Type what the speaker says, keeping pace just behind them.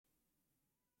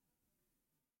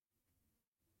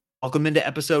Welcome into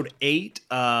episode 8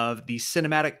 of the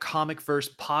Cinematic Comic Verse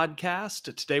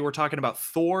podcast. Today we're talking about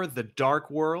Thor, The Dark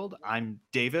World. I'm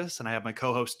Davis, and I have my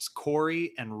co-hosts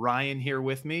Corey and Ryan here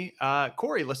with me.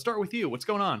 Corey, let's start with you. What's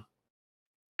going on?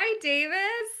 Hi, Davis.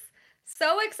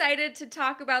 So excited to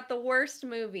talk about the worst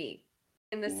movie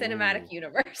in the cinematic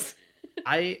universe.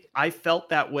 I felt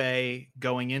that way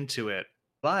going into it,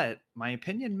 but my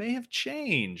opinion may have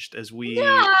changed as we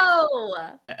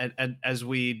as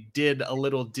we did a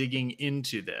little digging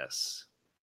into this.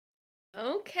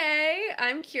 Okay,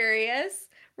 I'm curious.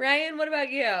 Ryan, what about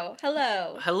you?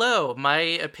 Hello. Hello, my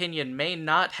opinion may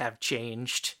not have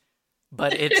changed,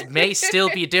 but it may still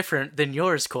be different than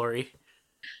yours, Corey.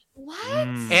 What?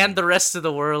 And the rest of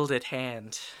the world at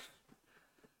hand.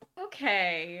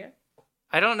 Okay.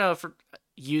 I don't know if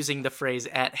using the phrase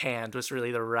 "at hand" was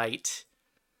really the right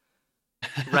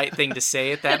thing to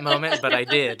say at that moment, but I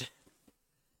did.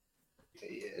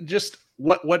 Just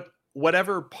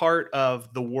whatever part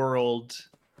of the world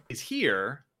is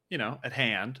here, at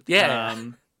hand. Yeah.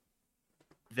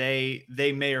 They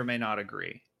may or may not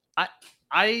agree.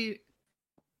 I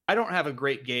don't have a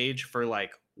great gauge for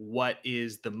like what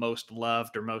is the most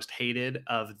loved or most hated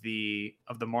of the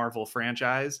Marvel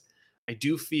franchise. I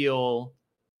do feel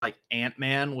like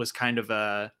Ant-Man was kind of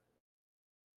a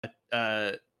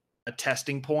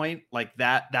testing point. Like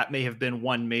that may have been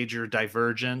one major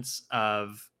divergence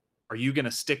of, are you going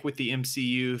to stick with the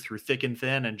MCU through thick and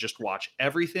thin and just watch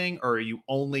everything, or are you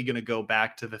only going to go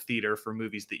back to the theater for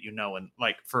movies that you know and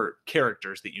like for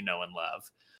characters that you know and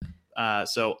love?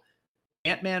 So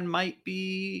Ant-Man might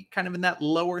be kind of in that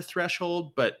lower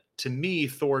threshold, but to me,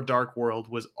 Thor: Dark World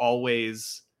was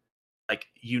always like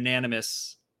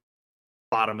unanimous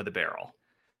bottom of the barrel.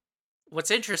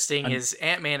 What's interesting is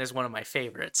Ant-Man is one of my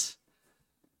favorites.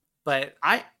 But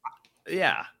I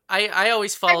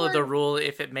always follow the rule,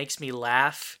 if it makes me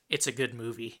laugh, it's a good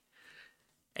movie.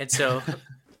 And so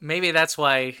maybe that's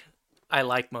why I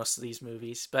like most of these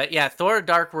movies. But yeah, Thor: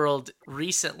 Dark World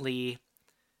recently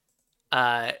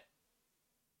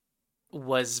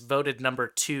was voted number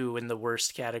 2 in the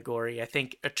worst category. I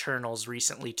think Eternals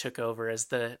recently took over as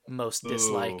the most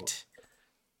disliked.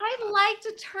 I liked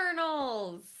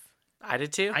Eternals. I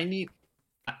did too.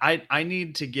 I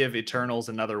need to give Eternals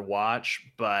another watch,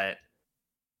 but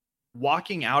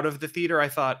walking out of the theater, I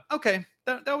thought, okay,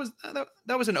 that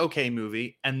was an okay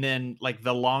movie. And then like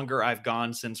the longer I've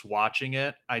gone since watching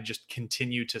it, I just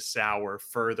continue to sour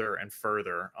further and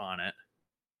further on it.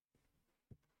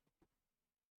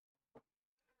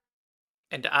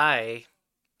 And I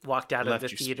walked out of the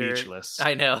theater. Speechless.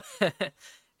 I know.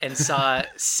 And saw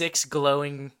 6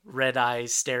 glowing red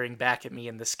eyes staring back at me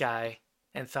in the sky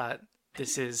and thought,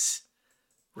 this is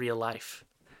real life.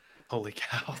 Holy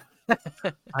cow.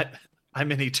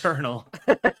 I'm an Eternal.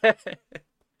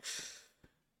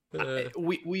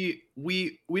 We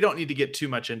don't need to get too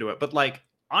much into it, but like,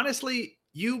 honestly,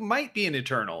 you might be an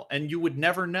Eternal and you would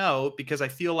never know, because I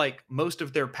feel like most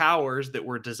of their powers that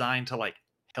were designed to like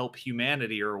help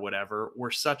humanity or whatever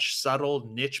were such subtle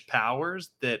niche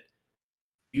powers that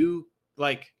you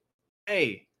like,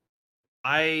 hey,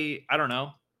 I don't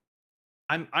know,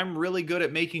 I'm really good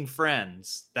at making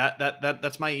friends.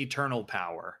 That's my Eternal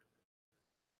power.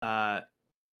 I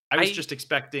was just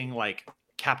expecting like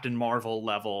Captain Marvel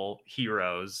level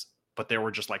heroes, but there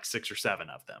were just like 6 or 7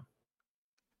 of them.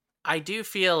 I do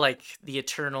feel like the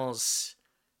Eternals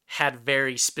had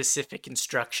very specific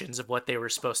instructions of what they were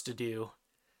supposed to do.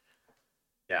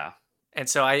 Yeah. And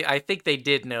so I think they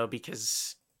did know,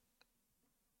 because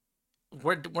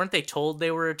weren't they told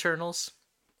they were Eternals?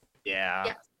 Yeah.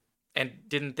 Yes. And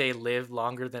didn't they live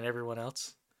longer than everyone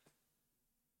else?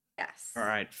 Yes. All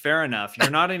right, fair enough. You're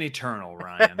not an Eternal,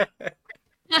 Ryan.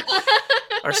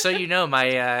 Or so you know,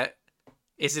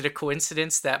 is it a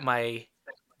coincidence that my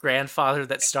grandfather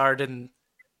that starred in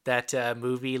that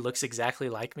movie looks exactly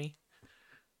like me?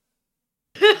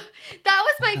 That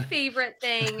was my favorite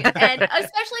thing, and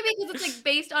especially because it's like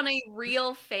based on a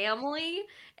real family.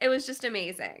 It was just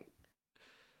amazing.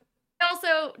 I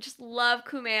also just love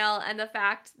Kumail, and the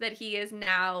fact that he is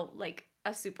now like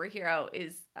a superhero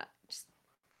is just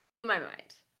in my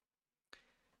mind.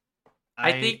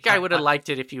 I think I would have liked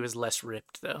it if he was less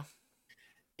ripped, though.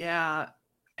 Yeah,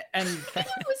 and it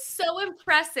was so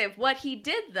impressive what he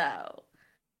did, though.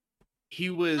 He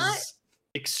was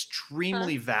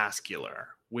extremely vascular,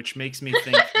 which makes me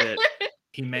think that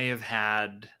he may have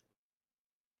had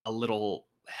a little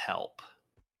help,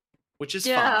 which is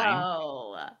fine.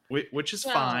 Which is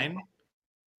fine.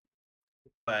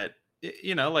 But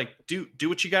like do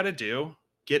what you got to do.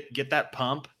 Get that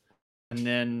pump, and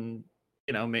then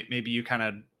maybe you kind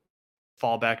of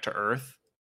fall back to earth.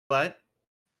 but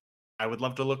I would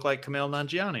love to look like Kumail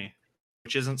Nanjiani,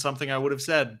 which isn't something I would have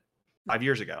said 5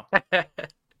 years ago.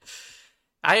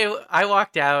 I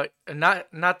walked out, not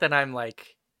that I'm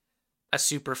like a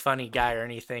super funny guy or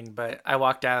anything, but I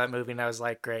walked out of that movie and I was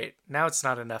like, great, now it's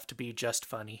not enough to be just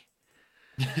funny.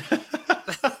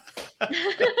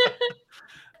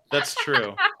 That's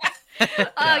true.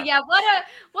 Yeah,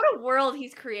 what a world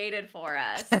he's created for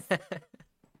us.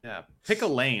 Yeah, pick a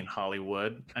lane,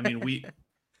 Hollywood. I mean, we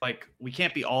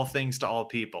can't be all things to all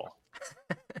people.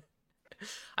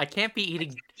 I can't be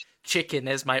eating chicken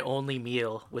as my only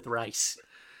meal with rice.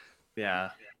 Yeah.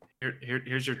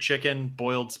 Here's your chicken,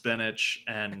 boiled spinach,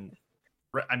 and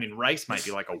I mean, rice might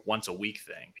be like a once a week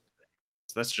thing.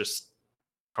 So that's just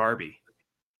carby.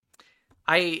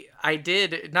 I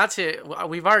did not to.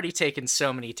 We've already taken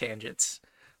so many tangents,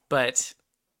 but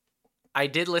I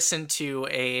did listen to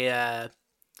a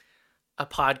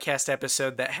podcast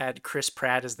episode that had Chris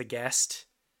Pratt as the guest.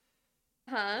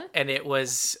 Huh? And it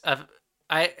was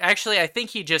I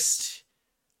think he just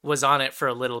was on it for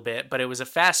a little bit, but it was a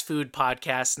fast food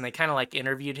podcast and they kind of like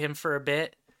interviewed him for a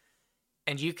bit,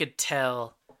 and you could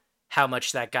tell how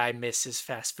much that guy misses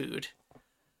fast food.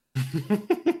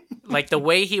 Like the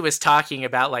way he was talking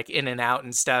about like In-N-Out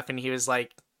and stuff, and he was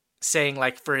like saying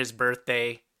like for his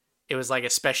birthday it was like a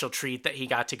special treat that he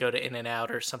got to go to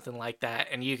In-N-Out or something like that,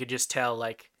 and you could just tell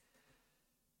like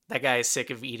that guy is sick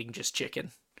of eating just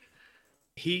chicken.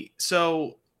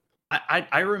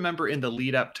 I remember in the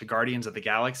lead up to Guardians of the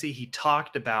Galaxy, he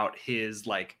talked about his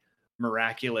like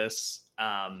miraculous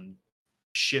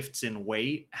shifts in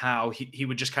weight, how he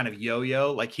would just kind of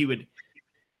yo-yo, like he would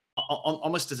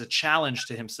almost as a challenge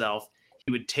to himself,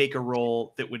 he would take a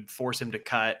role that would force him to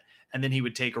cut, and then he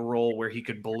would take a role where he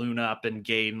could balloon up and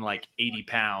gain like 80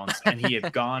 pounds. And he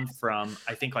had gone from,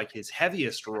 I think, like his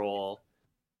heaviest role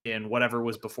in whatever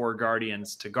was before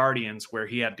Guardians to Guardians, where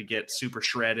he had to get super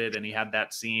shredded, and he had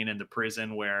that scene in the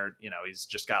prison where, you know, he's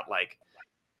just got like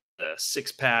the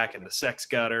six pack and the sex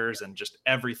gutters and just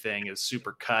everything is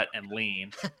super cut and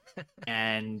lean.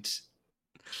 And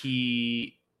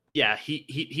he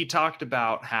talked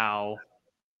about how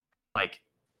like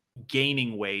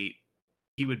gaining weight,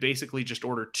 he would basically just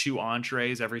order 2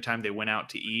 entrees every time they went out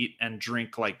to eat and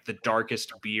drink like the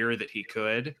darkest beer that he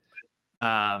could.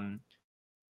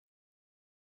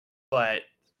 But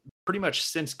pretty much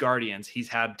since Guardians, he's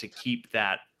had to keep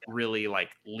that really like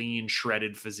lean,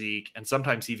 shredded physique, and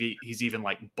sometimes he's even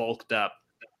like bulked up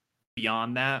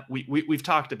beyond that. We've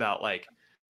talked about like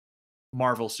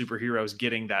Marvel superheroes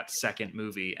getting that second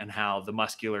movie and how the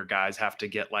muscular guys have to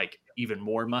get like even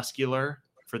more muscular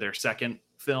for their second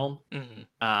film,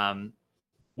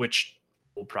 which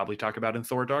we'll probably talk about in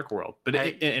Thor: Dark World. But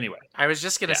anyway, I was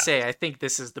just gonna say, I think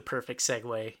this is the perfect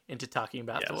segue into talking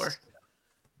about Thor.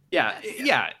 Yeah.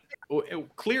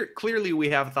 Clearly, we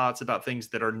have thoughts about things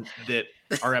that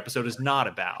our episode is not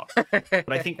about. But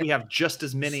I think we have just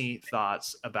as many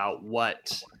thoughts about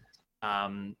what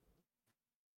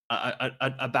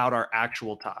about our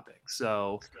actual topic.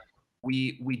 So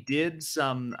we did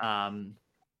some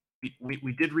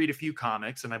we did read a few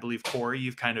comics, and I believe Corey,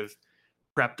 you've kind of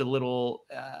prepped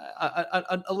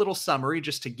a little summary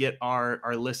just to get our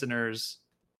listeners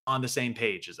on the same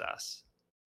page as us.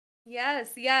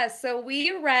 Yes. So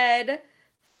we read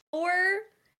 4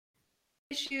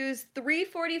 issues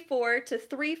 344 to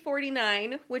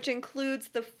 349, which includes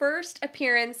the first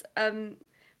appearance of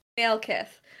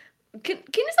Malekith. Can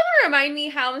someone remind me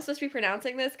how I'm supposed to be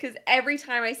pronouncing this? Because every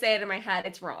time I say it in my head,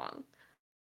 it's wrong.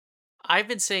 I've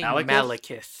been saying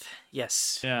Malekith.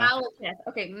 Yes. Yeah. Malekith.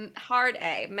 Okay, hard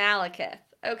A. Malekith.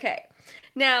 Okay.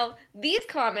 Now, these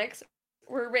comics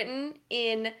were written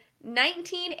in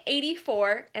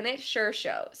 1984, and it sure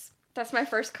shows. That's my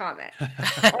first comment.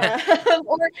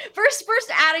 Or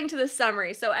first adding to the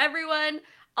summary. So everyone,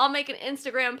 I'll make an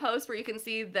Instagram post where you can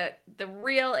see the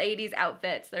real 80s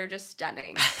outfits. They're just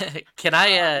stunning. Can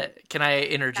I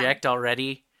interject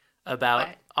already about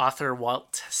author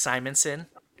Walt Simonson?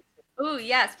 Ooh,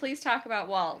 yes, please talk about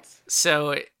Walt.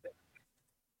 So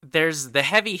there's the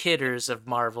heavy hitters of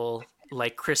Marvel,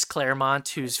 like Chris Claremont,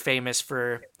 who's famous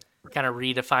for kind of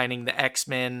redefining the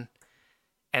X-Men.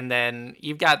 And then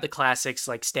you've got the classics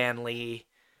like Stan Lee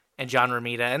and John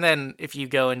Romita. And then if you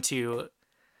go into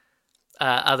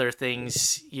other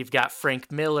things, you've got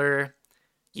Frank Miller,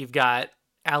 you've got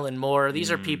Alan Moore. These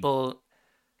are people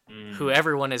who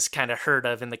everyone has kind of heard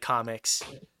of in the comics.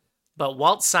 But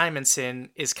Walt Simonson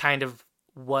is kind of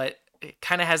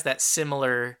has that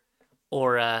similar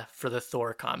aura for the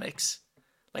Thor comics.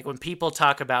 Like when people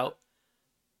talk about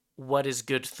what is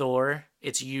good Thor,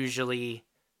 it's usually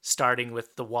starting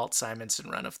with the Walt Simonson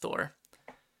run of Thor.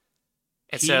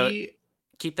 And so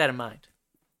keep that in mind.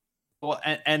 Well,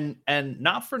 and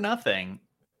not for nothing,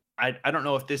 I don't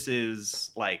know if this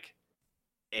is like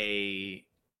I'm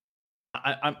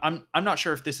not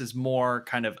sure if this is more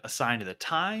kind of a sign of the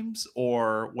times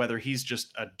or whether he's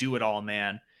just a do-it-all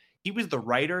man. He was the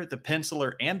writer, the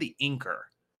penciler, and the inker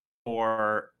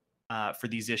for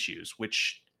these issues,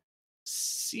 which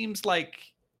seems like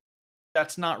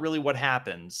that's not really what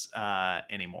happens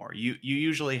anymore. You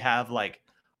usually have like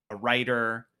a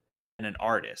writer and an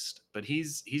artist, but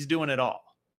he's doing it all.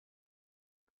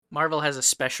 Marvel has a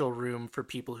special room for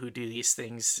people who do these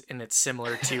things, and it's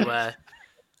similar to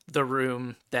the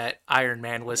room that Iron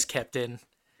Man was kept in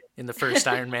the first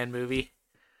Iron Man movie.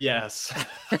 Yes.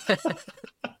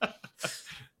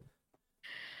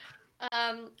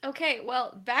 Okay,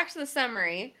 well, back to the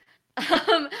summary.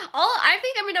 I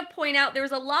think I'm going to point out there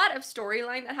was a lot of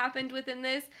storyline that happened within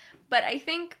this, but I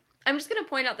think I'm just going to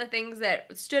point out the things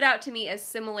that stood out to me as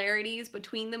similarities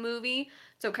between the movie.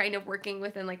 So kind of working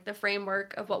within like the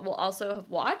framework of what we'll also have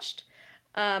watched.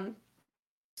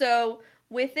 So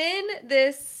within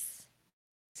this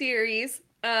series,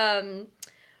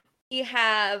 we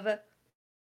have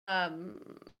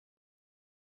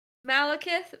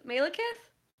Malekith.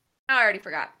 I already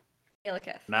forgot.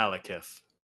 Malekith,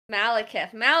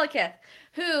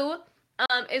 who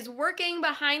is working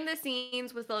behind the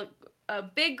scenes with a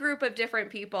big group of different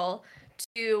people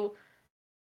to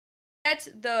get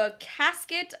the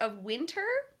Casket of Winter.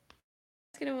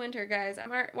 Casket of Winter, guys.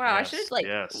 I should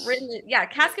have written it. Yeah,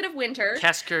 Casket of Winter.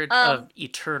 Casket of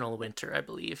Eternal Winter, I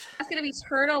believe. Casket of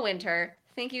Eternal Winter.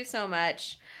 Thank you so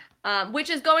much. Which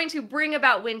is going to bring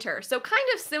about winter. So kind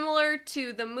of similar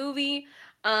to the movie.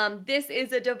 This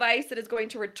is a device that is going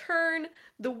to return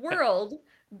the world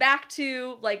back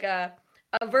to like a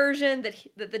version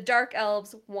that the Dark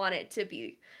Elves want it to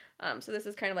be. So this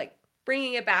is kind of like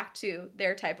bringing it back to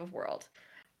their type of world.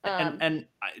 And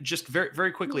just very,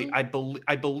 very quickly, mm-hmm.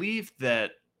 I believe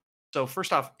that. So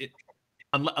first off,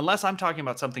 unless I'm talking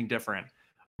about something different,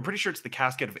 I'm pretty sure it's the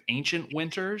Casket of Ancient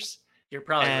Winters. You're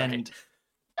probably right. How many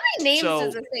names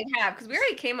does this thing have? Because we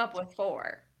already came up with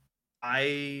 4.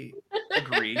 I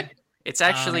agree. It's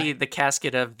actually the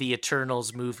Casket of the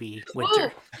Eternals movie,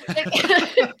 Winter.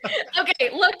 Okay,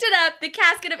 looked it up. The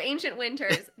Casket of Ancient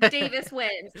Winters. Davis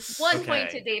wins. 1 point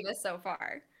to Davis so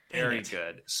far. Very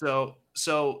good. So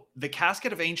the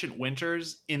Casket of Ancient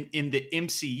Winters in the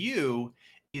MCU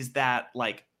is that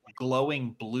like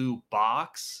glowing blue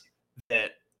box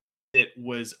that it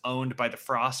was owned by the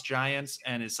Frost Giants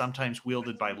and is sometimes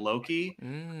wielded by Loki.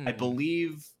 I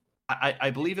believe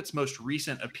its most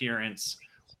recent appearance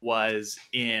was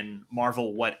in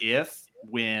Marvel What If,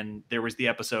 when there was the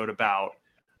episode about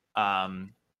I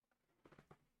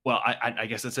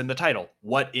guess it's in the title,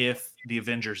 What If the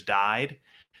Avengers Died?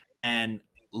 And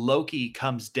Loki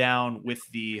comes down with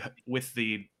the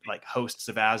like hosts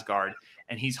of Asgard,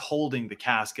 and he's holding the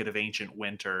Casket of Ancient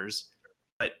Winters,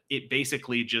 but it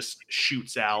basically just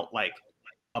shoots out like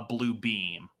a blue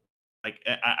beam. Like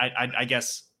I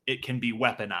guess it can be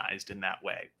weaponized in that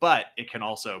way, but it can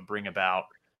also bring about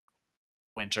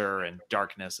winter and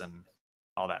darkness and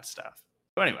all that stuff.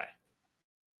 So anyway.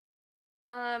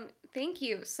 Thank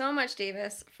you so much,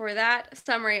 Davis, for that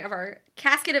summary of our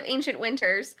Casket of Ancient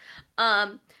Winters.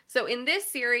 So in this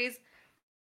series,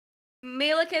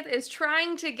 Malekith is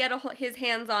trying to get his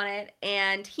hands on it,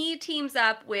 and he teams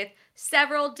up with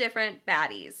several different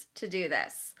baddies to do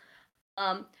this.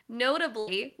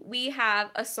 Notably, we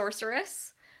have a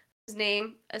sorceress whose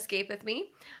name escapeth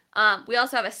me. We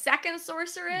also have a second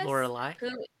sorceress, Lorelei,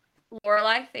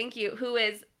 thank you, who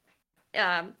is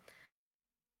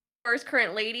Thor's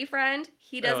current lady friend.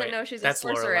 He doesn't know she's a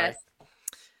sorceress.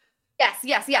 Lorelei.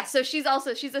 Yes. So she's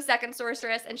a second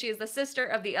sorceress, and she is the sister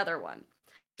of the other one.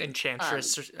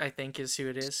 Enchantress, I think, is who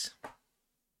it is.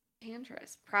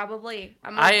 Enchantress, probably.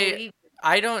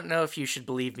 I don't know if you should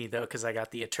believe me though, because I got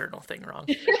the Eternal thing wrong.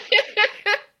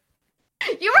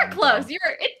 You were close.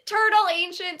 You're Eternal,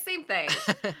 Ancient, same thing.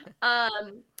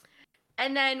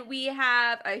 And then we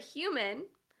have a human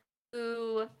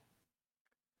who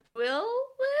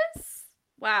Willis?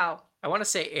 Wow. I want to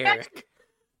say Eric.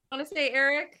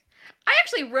 I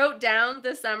actually wrote down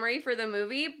the summary for the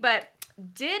movie, but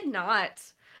did not.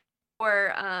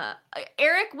 Or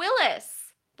Eric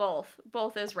Willis.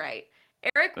 Both is right.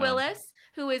 Eric Willis,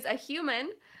 who is a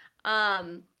human,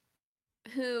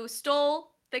 who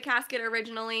stole the casket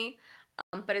originally,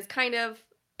 but is kind of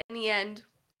in the end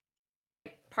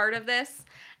part of this.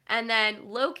 And then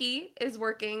Loki is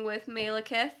working with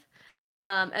Malekith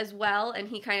as well, and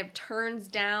he kind of turns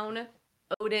down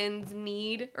Odin's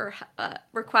need or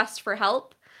request for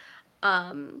help.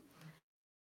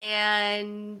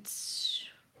 And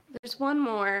there's one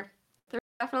more. There's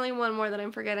definitely one more that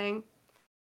I'm forgetting.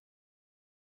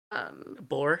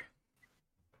 Boar.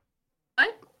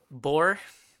 What? Boar.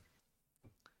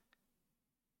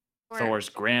 Thor's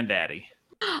granddaddy.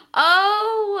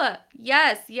 Oh,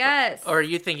 yes. Or are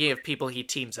you thinking of people he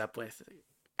teams up with?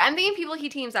 I'm thinking people he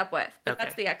teams up with. But Okay.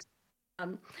 That's the X.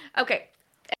 Okay.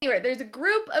 Anyway, there's a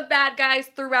group of bad guys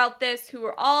throughout this who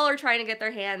are trying to get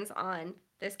their hands on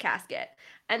this casket.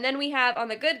 And then we have, on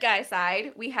the good guy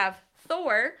side, we have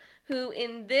Thor, who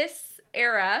in this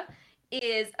era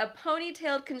is a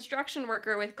ponytailed construction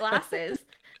worker with glasses,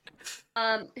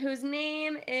 whose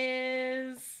name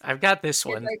is... I've got this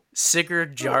one.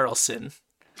 Sigurd Jarlson.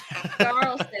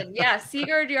 Jarlson. Yeah,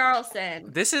 Sigurd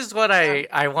Jarlson. This is what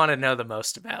I want to know the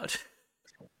most about.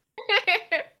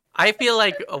 I feel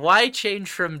like, why change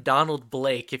from Donald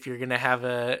Blake if you're going to have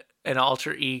an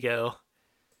alter ego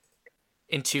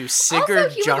into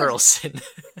Sigurd Jarlson?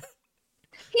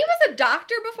 He was a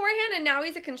doctor beforehand, and now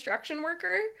he's a construction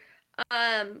worker.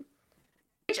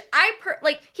 Which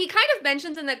he kind of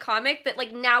mentions in the comic that,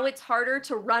 like, now it's harder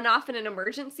to run off in an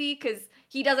emergency because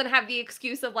he doesn't have the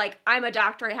excuse of, like, I'm a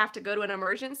doctor, I have to go to an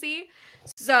emergency.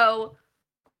 So,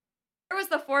 where was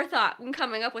the forethought when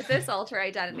coming up with this alter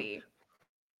identity?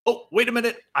 Oh, wait a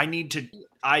minute.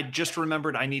 I just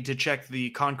remembered I need to check the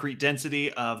concrete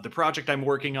density of the project I'm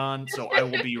working on, so I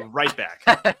will be right back.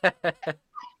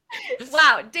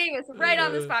 Wow, Davis, right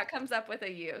on the spot, comes up with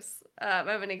a use of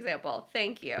an example.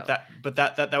 Thank you. But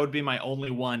that would be my only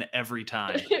one every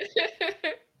time.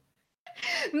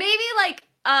 Maybe like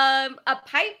a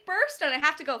pipe burst and I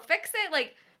have to go fix it.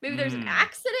 Like maybe there's an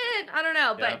accident. I don't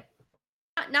know, but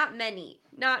not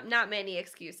many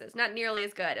excuses. Not nearly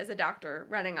as good as a doctor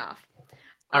running off.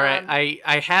 All right,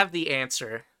 I have the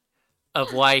answer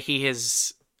of why he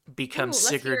has become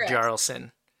Sigurd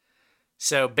Jarlson.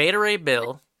 So Beta Ray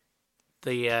Bill,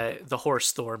 the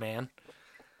horse Thor man,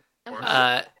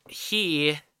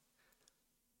 he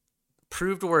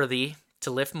proved worthy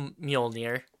to lift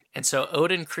Mjolnir, and so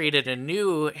Odin created a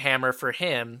new hammer for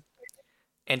him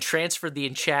and transferred the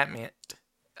enchantment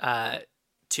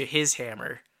to his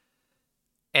hammer.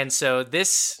 And so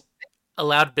this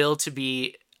allowed Bill to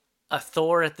be a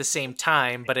Thor at the same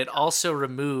time, but it also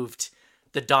removed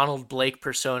the Donald Blake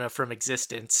persona from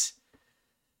existence.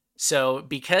 So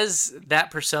because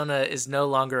that persona is no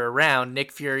longer around,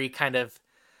 Nick Fury kind of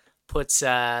puts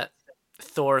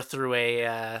Thor through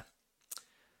a...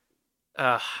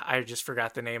 I just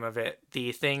forgot the name of it.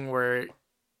 The thing where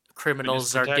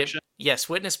criminals are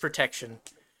witness protection,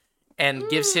 and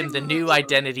gives him the new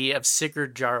identity of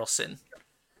Sigurd Jarlson.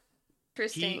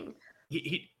 Interesting.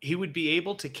 He would be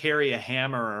able to carry a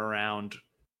hammer around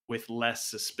with less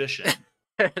suspicion.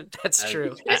 That's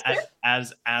true.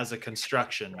 As a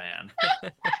construction man.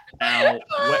 Now,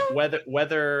 whether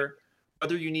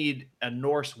you need a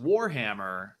Norse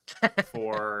warhammer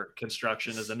for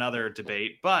construction is another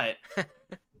debate, but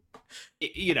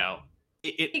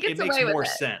it makes more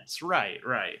sense. Right.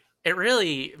 It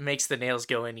really makes the nails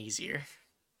go in easier.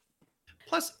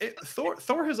 Plus,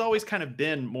 Thor has always kind of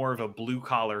been more of a blue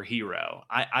collar hero.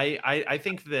 I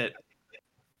think that.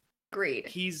 Agreed.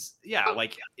 He's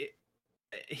like.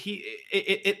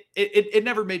 It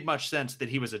never made much sense that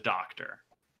he was a doctor,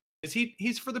 because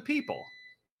he's for the people.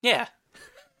 Yeah.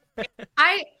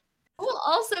 I will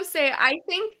also say I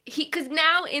think because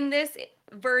now in this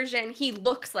version he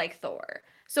looks like Thor,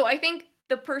 so I think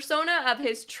the persona of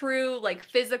his true like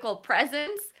physical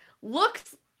presence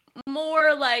looks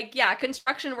more like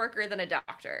construction worker than a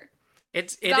doctor.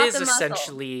 It is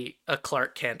essentially a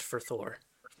Clark Kent for Thor.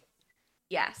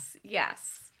 Yes.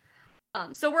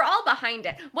 So we're all behind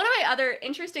it. One of my other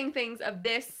interesting things of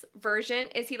this version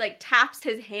is he like taps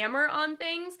his hammer on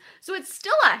things. So it's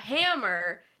still a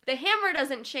hammer. The hammer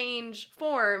doesn't change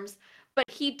forms, but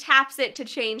he taps it to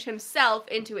change himself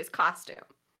into his costume.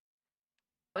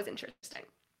 That was interesting.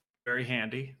 Very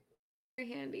handy.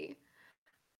 Very handy.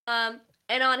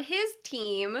 And on his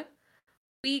team,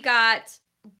 we got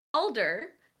Balder,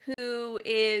 who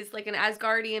is like an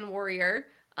Asgardian warrior.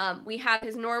 We have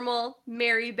his normal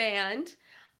merry band.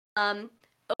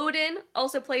 Odin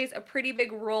also plays a pretty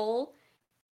big role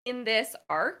in this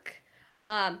arc.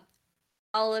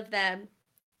 All of them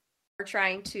are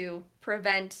trying to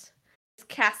prevent this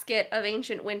casket of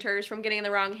ancient winters from getting in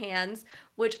the wrong hands,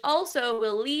 which also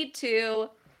will lead to...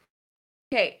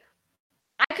 Okay,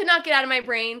 I could not get out of my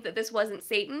brain that this wasn't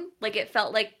Satan. Like, it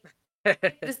felt like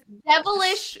this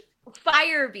devilish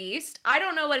fire beast. I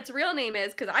don't know what its real name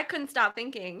is because I couldn't stop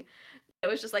thinking it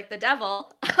was just like the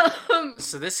devil.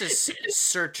 So this is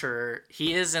Surtur.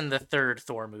 He is in the third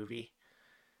Thor movie.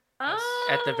 Oh,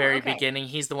 at the very okay. beginning.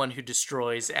 He's the one who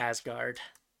destroys Asgard.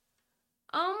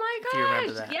 Oh my If you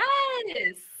remember gosh, that.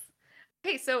 yes.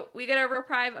 Okay, so we get a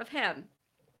reprieve of him.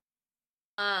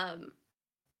 And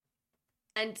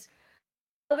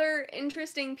other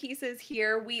interesting pieces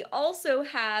here, we also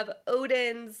have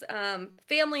Odin's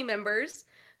family members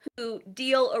who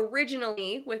deal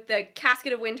originally with the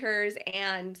Casket of Winters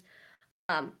and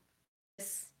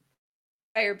this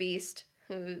fire beast,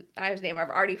 who whose name I've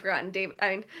already forgotten.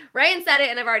 Ryan said it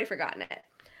and I've already forgotten it.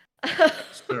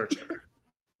 Searcher.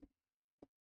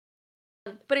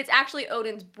 But it's actually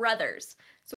Odin's brothers.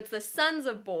 So it's the sons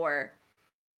of Bor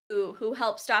who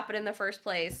helped stop it in the first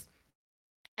place.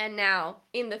 And now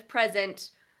in the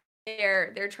present,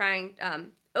 they're trying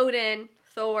Odin,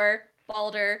 Thor,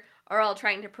 Balder are all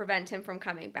trying to prevent him from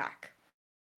coming back.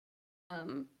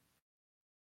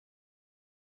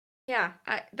 Yeah,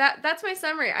 that's my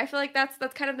summary. I feel like that's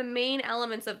kind of the main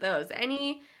elements of those.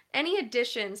 Any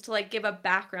additions to like give a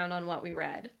background on what we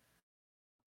read?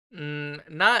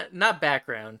 Not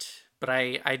background, but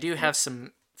I do have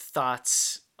some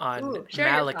thoughts on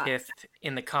Malekith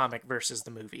in the comic versus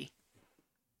the movie.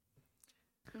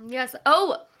 Yes.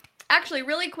 Oh, actually,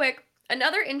 really quick,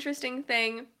 another interesting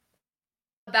thing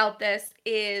about this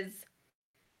is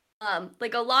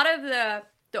like a lot of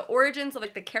the origins of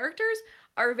like the characters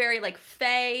are very like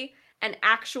fae and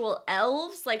actual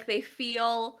elves. Like they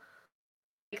feel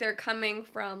like they're coming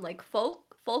from like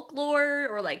folklore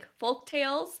or like folk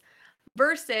tales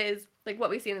versus like what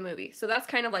we see in the movie. So that's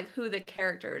kind of like who the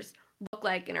characters look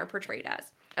like and are portrayed as.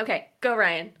 Okay, go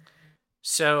Ryan.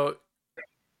 So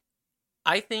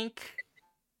I think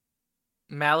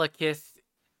Malekith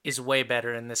is way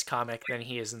better in this comic than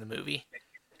he is in the movie.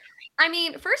 I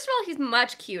mean, first of all, he's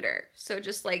much cuter. So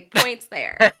just like points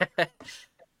there.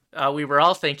 We were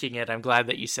all thinking it. I'm glad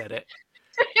that you said it.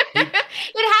 It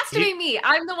has to be me.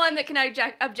 I'm the one that can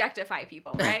objectify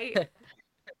people, right?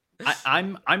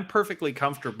 I'm perfectly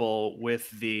comfortable with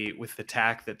the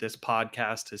tack that this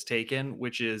podcast has taken,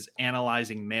 which is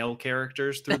analyzing male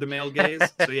characters through the male gaze.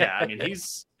 So yeah, I mean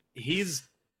he's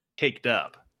caked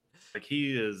up. Like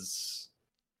he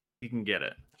can get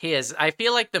it. He is. I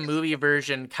feel like the movie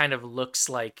version kind of looks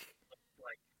like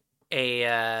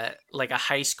a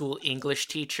high school English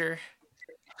teacher,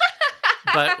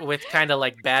 but with kind of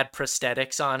like bad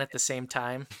prosthetics on at the same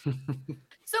time.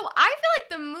 So I feel like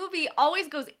the movie always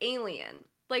goes alien.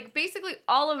 Like basically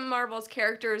all of Marvel's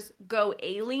characters go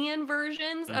alien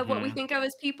versions of what we think of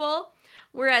as people.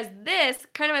 Whereas this,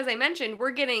 kind of as I mentioned,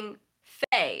 we're getting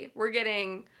fae. We're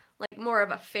getting like more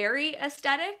of a fairy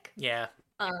aesthetic. Yeah.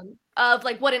 Of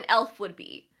like what an elf would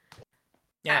be.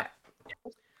 Yeah.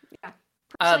 Yeah.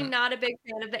 Personally not a big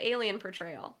fan of the alien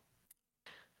portrayal.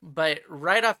 But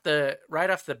right off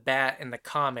the bat in the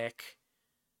comic,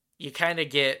 you kind of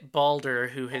get Balder,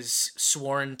 who has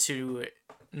sworn to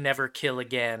never kill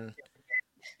again,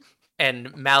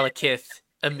 and Malekith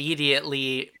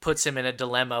immediately puts him in a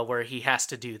dilemma where he has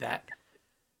to do that.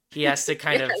 He has to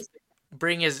kind of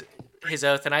bring his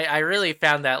oath, and I really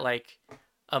found that like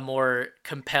a more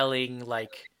compelling,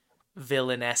 like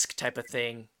villain-esque type of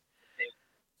thing,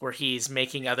 where he's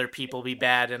making other people be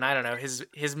bad, and I don't know,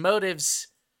 his motives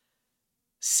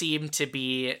seem to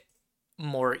be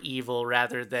more evil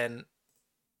rather than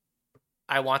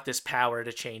I want this power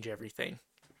to change everything,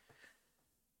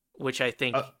 which I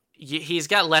think he's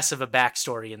got less of a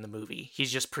backstory in the movie.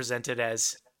 He's just presented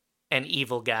as an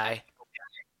evil guy.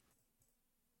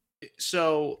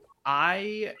 So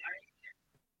I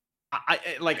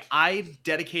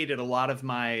dedicated a lot of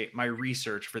my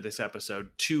research for this episode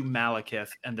to Malekith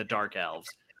and the Dark Elves,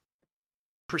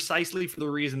 precisely for the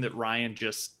reason that Ryan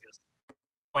just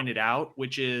pointed out,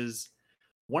 which is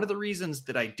one of the reasons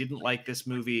that I didn't like this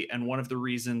movie, and one of the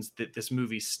reasons that this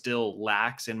movie still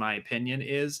lacks, in my opinion,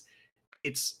 is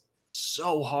it's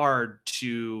so hard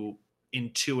to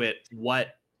intuit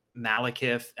what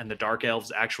Malekith and the Dark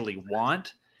Elves actually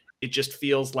want. It just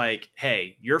feels like,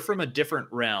 hey, you're from a different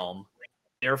realm,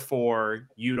 therefore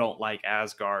you don't like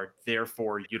Asgard,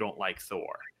 therefore you don't like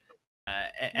Thor.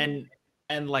 And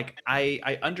like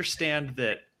I understand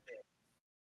that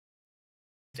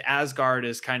Asgard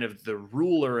is kind of the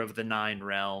ruler of the 9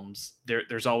 realms.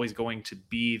 There's always going to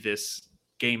be this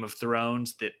Game of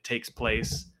Thrones that takes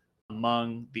place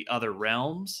among the other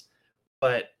realms,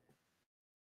 but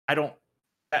I don't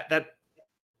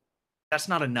that's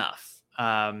not enough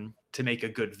to make a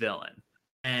good villain.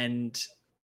 And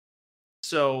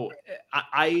so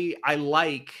I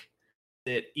like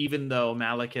that even though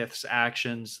Malekith's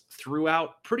actions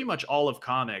throughout pretty much all of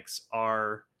comics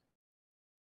are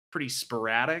pretty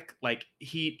sporadic, like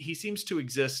he seems to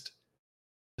exist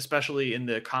especially in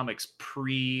the comics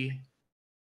pre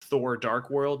Thor Dark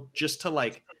World, just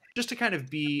to kind of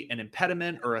be an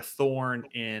impediment or a thorn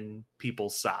in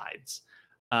people's sides.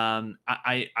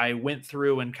 I went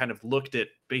through and kind of looked at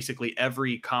basically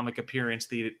every comic appearance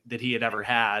that he had ever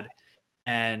had,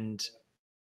 and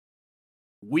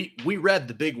we read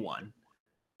the big one.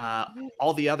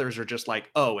 All the others are just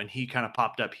like, oh, and he kind of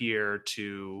popped up here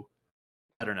to,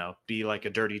 I don't know, be like a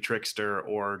dirty trickster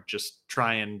or just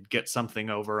try and get something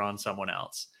over on someone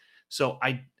else. So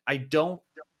I don't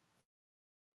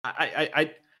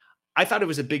I thought it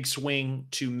was a big swing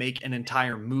to make an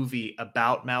entire movie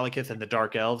about Malekith and the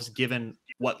Dark Elves, given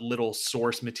what little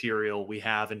source material we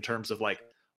have in terms of like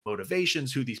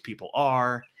motivations, who these people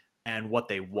are, and what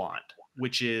they want,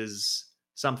 which is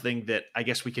something that I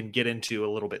guess we can get into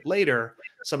a little bit later.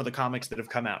 Some of the comics that have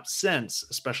come out since,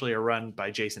 especially a run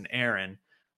by Jason Aaron,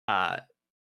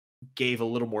 gave a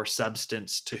little more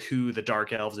substance to who the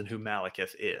Dark Elves and who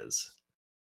Malekith is.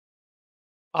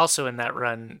 Also in that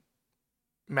run,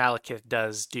 Malekith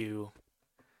does do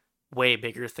way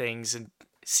bigger things and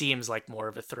seems like more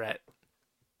of a threat.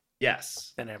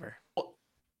 Yes. Than ever. Well,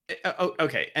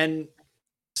 okay. And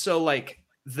so like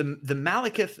the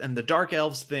Malekith and the Dark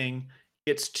Elves thing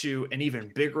gets to an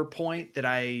even bigger point that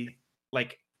I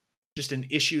like, just an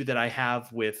issue that I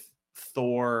have with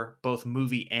Thor, both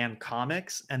movie and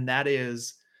comics. And that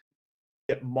is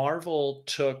that Marvel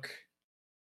took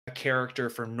a character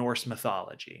from Norse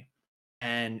mythology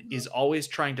and is always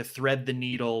trying to thread the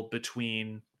needle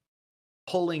between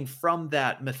pulling from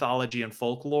that mythology and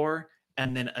folklore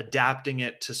and then adapting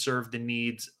it to serve the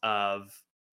needs of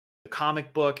the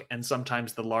comic book and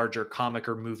sometimes the larger comic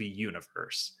or movie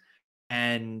universe.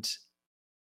 And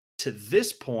to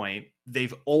this point,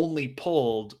 they've only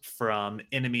pulled from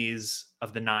enemies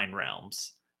of the Nine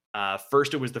Realms.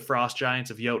 First, it was the Frost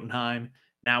Giants of Jotunheim.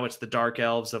 Now it's the Dark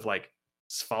Elves of like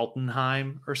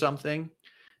Svartalfheim or something.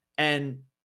 And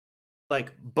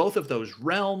like both of those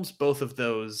realms, both of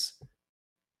those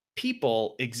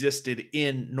people existed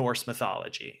in Norse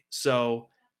mythology. So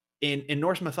in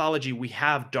Norse mythology, we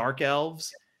have dark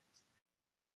elves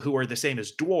who are the same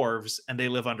as dwarves, and they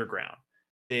live underground.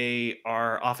 They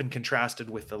are often contrasted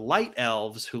with the light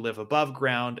elves who live above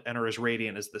ground and are as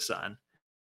radiant as the sun.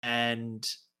 And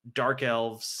dark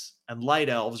elves and light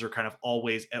elves are kind of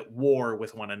always at war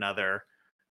with one another.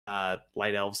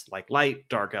 Light elves like light,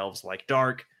 dark elves like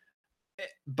dark.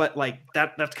 But like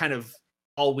that's kind of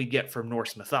all we get from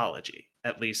Norse mythology.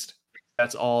 At least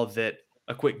that's all that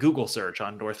a quick Google search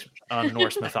on Norse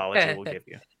mythology will give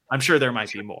you. I'm sure there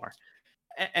might be more.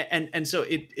 And so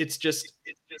it's just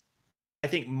I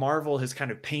think Marvel has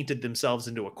kind of painted themselves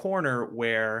into a corner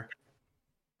where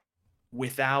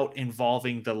without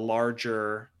involving the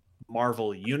larger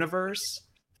Marvel universe,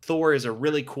 Thor is a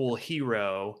really cool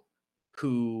hero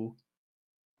who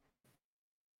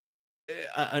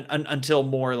until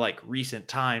more like recent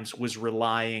times was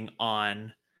relying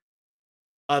on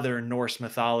other Norse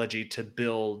mythology to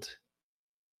build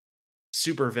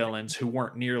supervillains who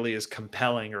weren't nearly as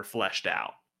compelling or fleshed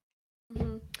out.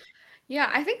 Mm-hmm. Yeah,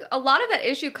 I think a lot of that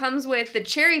issue comes with the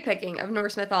cherry picking of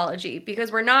Norse mythology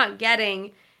because we're not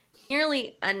getting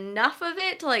nearly enough of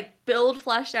it to like build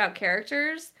fleshed out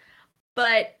characters,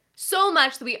 but so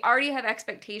much that we already have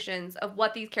expectations of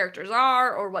what these characters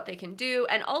are or what they can do.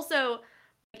 And also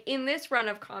in this run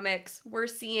of comics, we're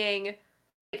seeing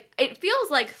it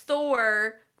feels like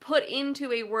Thor put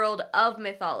into a world of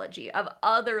mythology, of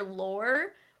other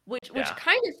lore, which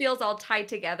kind of feels all tied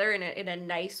together in a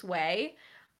nice way.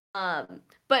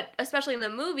 But especially in the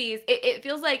movies, it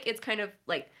feels like it's kind of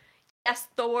like, yes,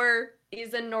 Thor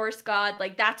is a Norse god,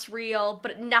 like that's real,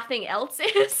 but nothing else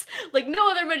is. Like no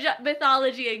other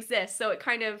mythology exists, so it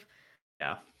kind of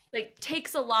like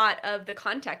takes a lot of the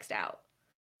context out.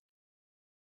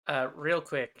 Real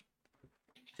quick,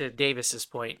 to Davis's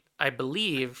point, I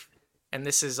believe, and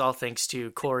this is all thanks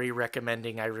to Corey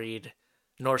recommending I read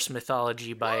Norse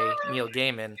Mythology by Neil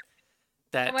Gaiman.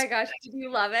 That oh my gosh, did you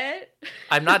love it?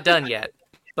 I'm not done yet,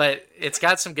 but it's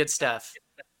got some good stuff.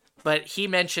 But he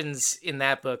mentions in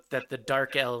that book that the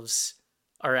Dark Elves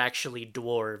are actually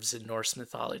dwarves in Norse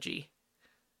mythology.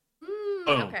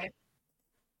 Okay.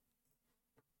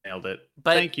 Nailed it.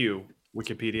 But thank you,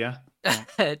 Wikipedia.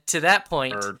 To that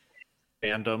point, or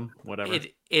fandom, whatever.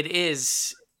 It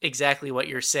is exactly what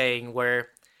you're saying, where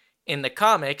in the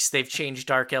comics, they've changed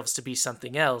Dark Elves to be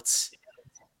something else.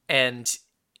 And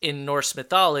in Norse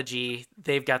mythology,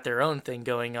 they've got their own thing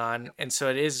going on. And so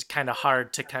it is kind of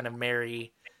hard to kind of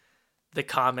marry the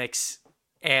comics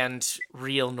and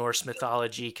real Norse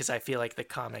mythology, because I feel like the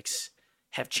comics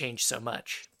have changed so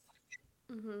much.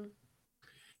 Mm-hmm.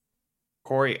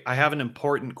 Corey, I have an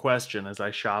important question as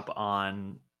I shop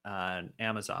on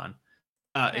Amazon.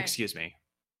 Okay. Excuse me.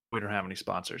 We don't have any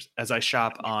sponsors. As I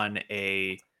shop on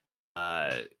a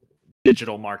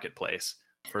digital marketplace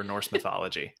for Norse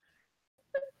mythology.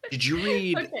 Did you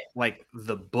read like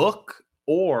the book,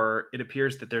 or it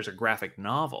appears that there's a graphic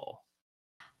novel?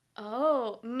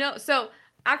 Oh, no. So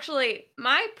actually,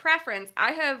 my preference,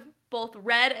 I have both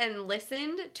read and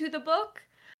listened to the book.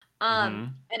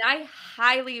 And I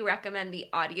highly recommend the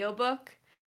audiobook.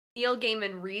 Neil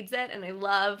Gaiman reads it, and I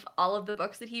love all of the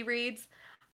books that he reads,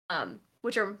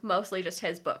 which are mostly just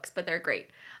his books, but they're great.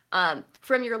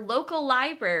 From your local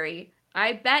library,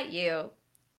 I bet you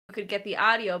could get the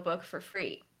audiobook for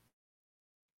free.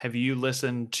 Have you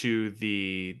listened to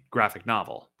the graphic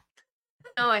novel?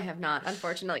 No, I have not,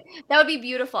 unfortunately. That would be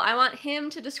beautiful. I want him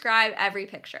to describe every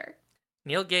picture.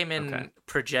 Neil Gaiman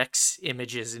projects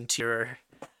images into your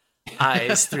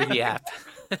eyes through the app.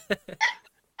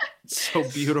 So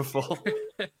beautiful.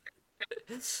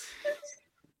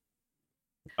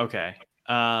 Okay.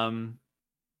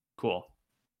 Cool.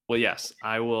 Well, yes,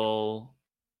 I will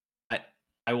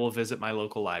visit my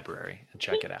local library and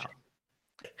check it out.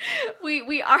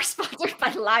 We are sponsored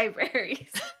by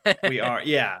libraries. We are.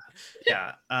 Yeah.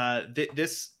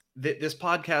 This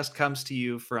podcast comes to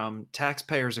you from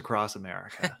taxpayers across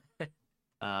America.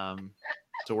 So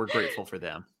we're grateful for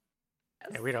them.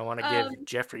 And we don't want to give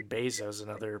Jeffrey Bezos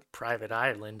another private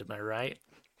island, am I right?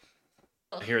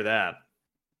 I hear that.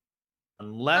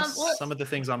 Unless some of the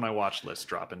things on my watch list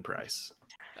drop in price.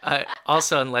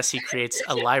 Also, unless he creates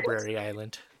a library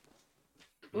island.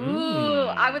 Ooh,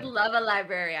 I would love a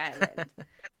library island.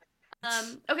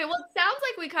 Okay, well, it sounds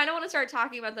like we kind of want to start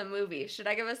talking about the movie. Should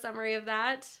I give a summary of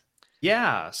that?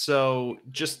 Yeah, so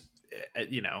just,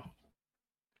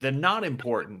 the not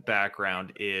important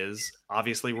background is,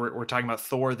 obviously, we're talking about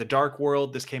Thor, The Dark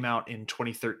World. This came out in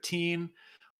 2013. It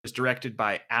was directed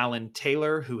by Alan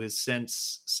Taylor, who has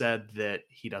since said that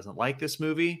he doesn't like this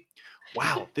movie.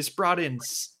 Wow, this brought in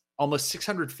almost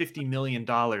 $650 million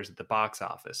at the box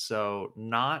office, so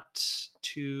not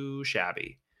too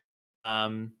shabby.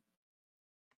 And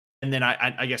then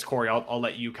I guess, Corey, I'll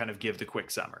let you kind of give the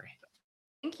quick summary.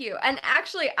 Thank you. And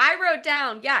actually, I wrote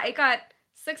down, it got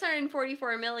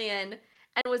 $644 million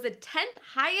and was the 10th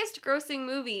highest grossing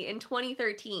movie in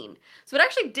 2013. So it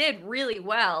actually did really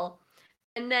well.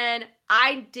 And then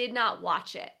I did not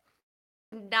watch it.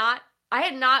 I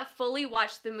had not fully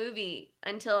watched the movie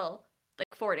until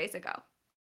like 4 days ago.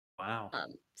 Wow.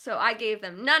 So I gave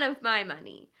them none of my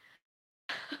money.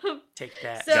 Take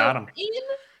that. So got him.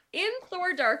 In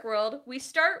Thor Dark World, we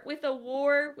start with a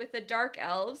war with the Dark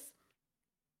Elves.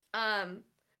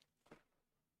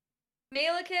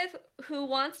 Malekith, who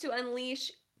wants to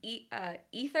unleash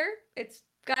Ether. It's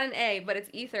got an A, but it's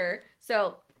Ether.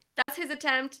 So that's his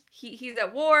attempt. He's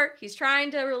at war. He's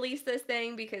trying to release this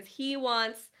thing because he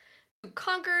wants to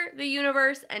conquer the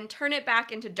universe and turn it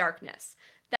back into darkness.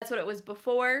 That's what it was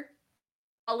before.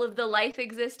 All of the life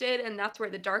existed, and that's where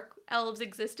the Dark Elves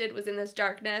existed, was in this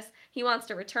darkness. He wants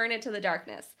to return it to the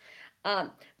darkness.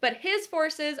 But his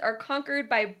forces are conquered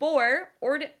by Bor,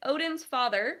 Odin's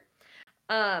father.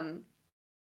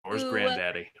 Thor's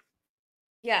granddaddy.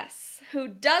 Yes, who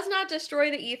does not destroy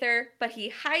the ether, but he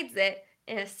hides it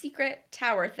in a secret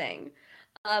tower thing.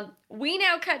 We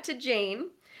now cut to Jane,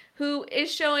 who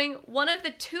is showing one of the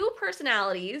two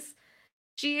personalities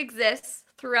she exists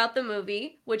throughout the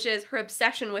movie, which is her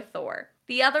obsession with Thor.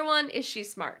 The other one is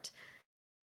she's smart.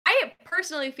 I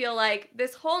personally feel like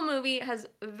this whole movie has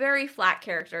very flat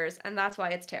characters, and that's why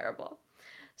it's terrible.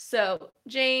 So,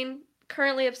 Jane,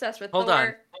 currently obsessed with Thor. Hold on.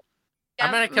 Yep.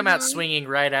 I'm going to come out swinging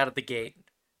right out of the gate.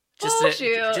 Just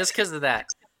because of that.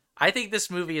 I think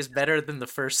this movie is better than the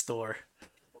first Thor.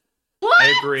 What? I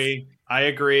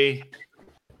agree.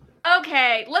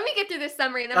 Okay, let me get through this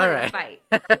summary and then we're going to fight.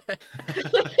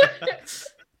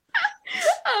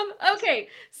 Okay,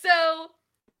 so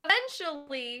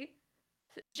eventually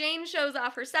Jane shows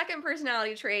off her second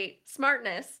personality trait,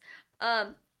 smartness,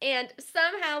 and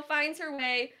somehow finds her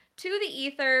way to the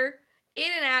ether.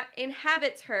 It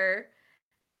inhabits her.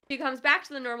 She comes back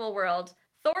to the normal world.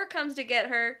 Thor comes to get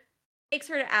her, takes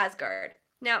her to Asgard.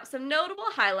 Now, some notable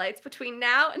highlights between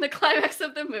now and the climax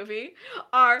of the movie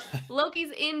are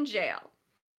Loki's in jail.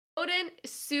 Odin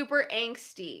is super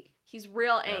angsty. He's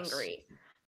real angry.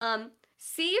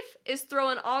 Sif is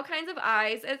throwing all kinds of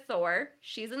eyes at Thor.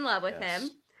 She's in love with him.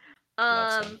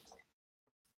 That's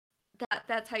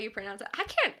how you pronounce it. I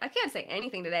can't say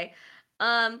anything today.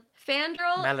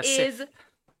 Fandral Malekith. is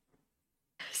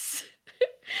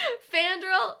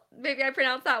Fandral, maybe I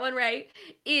pronounced that one right,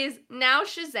 is now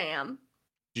Shazam.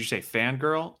 Did you say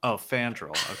fangirl? Oh,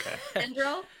 fandrel. Okay.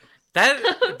 Fandrel?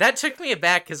 That took me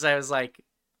aback because I was like,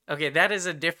 okay, that is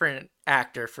a different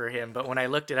actor for him. But when I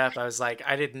looked it up, I was like,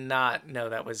 I did not know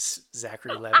that was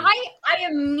Zachary Levi. I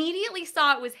immediately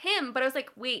saw it was him, but I was like,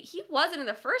 wait, he wasn't in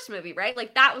the first movie, right?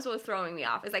 Like that was what was throwing me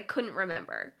off, is I couldn't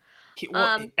remember.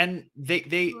 And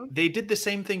they did the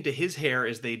same thing to his hair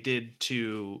as they did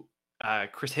to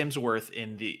Chris Hemsworth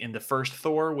in the first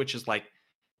Thor, which is like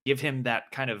give him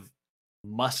that kind of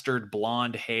mustard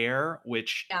blonde hair,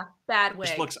 which bad wig.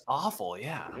 just looks awful.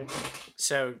 Yeah.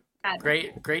 So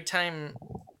great time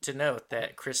to note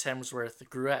that Chris Hemsworth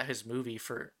grew out his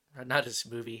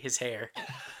his hair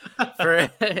for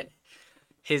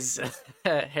his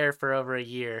hair for over a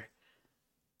year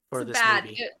for this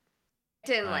movie.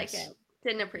 Didn't like it.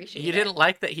 Didn't appreciate it. You didn't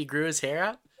like that he grew his hair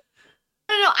out?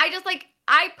 No.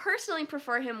 I personally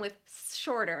prefer him with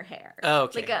shorter hair. Oh,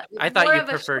 okay. I thought you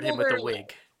preferred him with a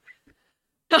wig.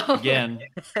 Again,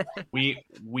 we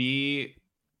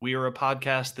are a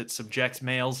podcast that subjects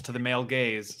males to the male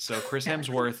gaze. So Chris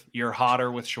Hemsworth, you're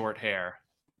hotter with short hair.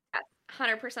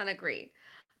 100% agree.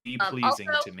 Be pleasing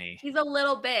also, to me. He's a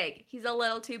little big. He's a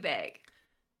little too big.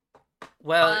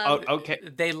 Well, okay.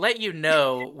 They let you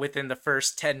know within the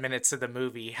first 10 minutes of the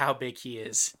movie how big he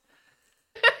is.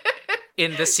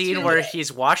 In the scene where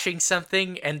he's washing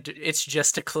something and it's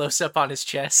just a close-up on his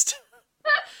chest.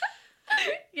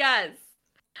 Yes.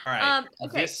 All right.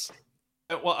 Okay.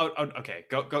 Okay.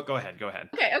 Go ahead.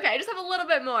 Okay. I just have a little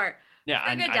bit more. Yeah.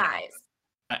 Frigga dies.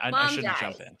 I shouldn't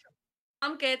jump in.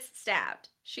 Mom gets stabbed.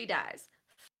 She dies.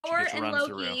 Thor and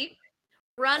Loki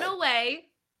run away.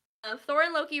 Thor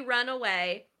and Loki run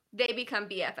away. They become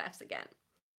BFFs again.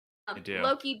 They do.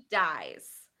 Loki dies.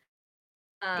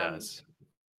 Does.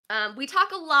 We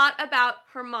talk a lot about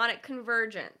harmonic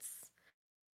convergence.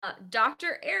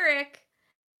 Dr. Eric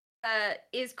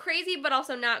is crazy, but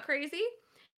also not crazy.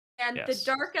 And the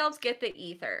Dark Elves get the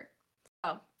ether.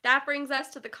 So that brings us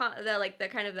to the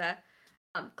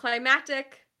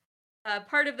climactic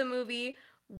part of the movie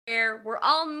where we're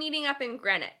all meeting up in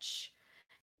Greenwich.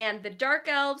 And the Dark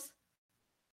Elves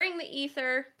bring the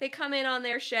ether. They come in on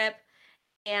their ship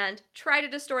and try to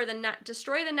destroy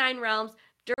the Nine Realms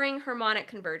during harmonic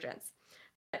convergence.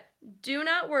 But do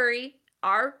not worry.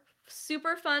 Our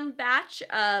super fun batch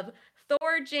of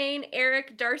Thor, Jane,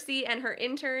 Eric, Darcy, and her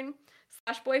intern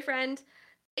 / boyfriend,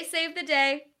 they save the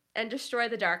day and destroy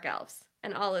the Dark Elves.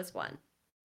 And all is one.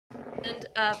 End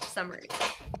of summary.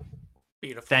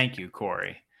 Beautiful. Thank you,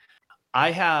 Corey. I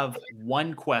have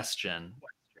one question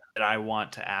that I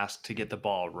want to ask to get the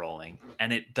ball rolling,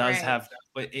 and it does have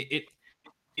it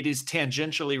is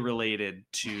tangentially related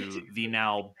to the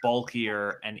now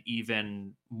bulkier and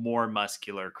even more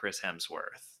muscular Chris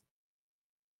Hemsworth.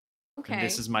 Okay. And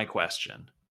this is my question.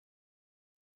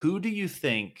 Who do you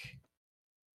think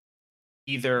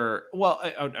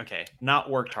not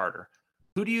worked harder.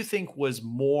 Who do you think was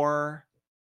more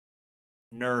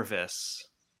nervous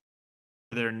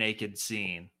for their naked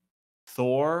scene?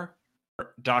 Thor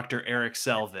or Dr. Eric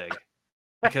Selvig?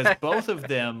 Because both of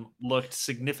them looked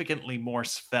significantly more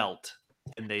svelte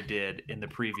than they did in the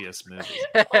previous movie.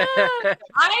 I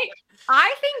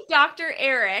think Dr.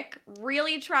 Eric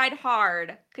really tried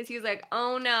hard because he was like,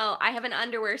 oh no, I have an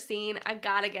underwear scene. I've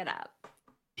got to get up.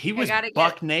 He was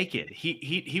buck naked.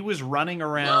 He was running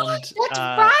around. That's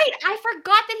right. I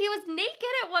forgot that he was naked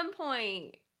at one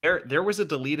point. There was a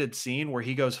deleted scene where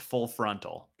he goes full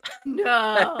frontal.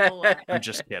 No. I'm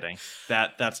just kidding.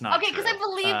 That's not okay, because I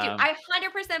believed you. I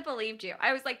 100% believed you.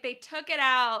 I was like, they took it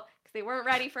out because they weren't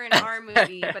ready for an R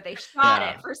movie, but they shot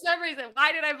it for some reason.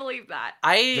 Why did I believe that?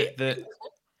 I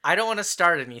don't want to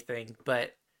start anything,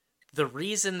 but the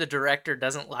reason the director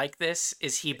doesn't like this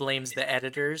is he blames the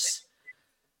editors.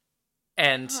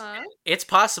 And it's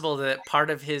possible that part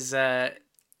of his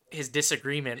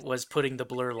disagreement was putting the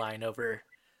blur line over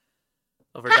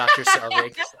Dr.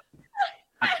 Selvig.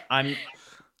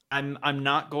 I'm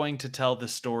not going to tell the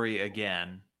story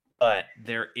again, but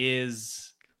there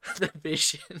is the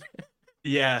vision.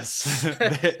 Yes,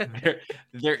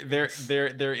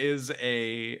 there is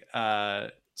a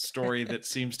story that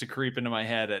seems to creep into my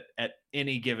head at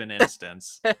any given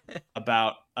instance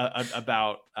about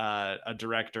a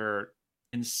director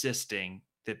insisting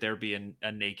that there be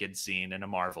a naked scene in a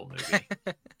Marvel movie.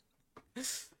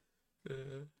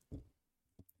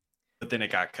 But then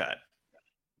it got cut.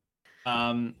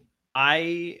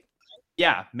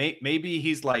 Maybe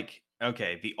he's like,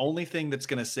 okay, the only thing that's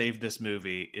going to save this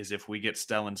movie is if we get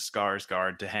Stellan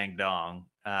Skarsgård to hang dong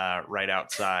right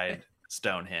outside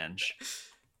Stonehenge.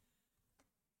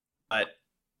 But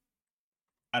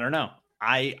I don't know.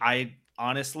 I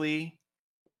honestly,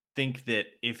 think that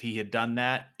if he had done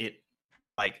that, it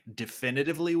like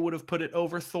definitively would have put it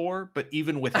over Thor, but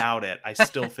even without it, I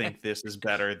still think this is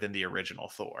better than the original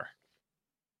Thor.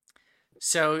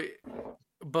 So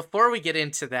before we get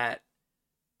into that,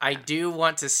 I do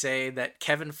want to say that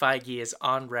Kevin Feige is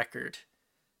on record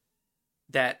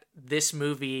that this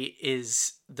movie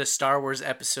is the Star Wars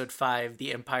Episode 5,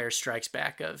 The Empire Strikes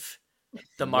Back of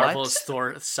the Marvel's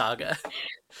Thor saga.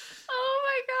 Oh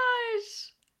my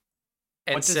gosh.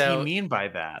 And what does he mean by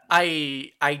that?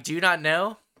 I do not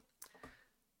know,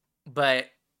 but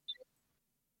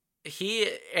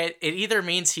it either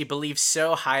means he believes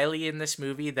so highly in this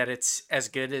movie that it's as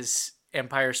good as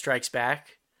Empire Strikes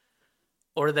Back,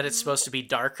 or that it's supposed to be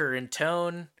darker in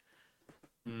tone.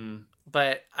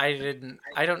 But I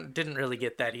didn't really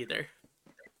get that either.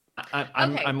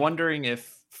 I'm wondering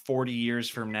if 40 years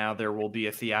from now there will be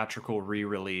a theatrical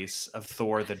re-release of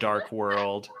Thor: The Dark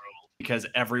World, because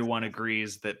everyone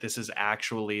agrees that this is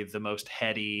actually the most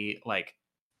heady, like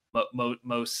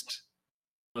most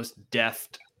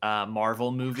deft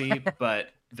Marvel movie, but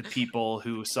the people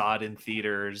who saw it in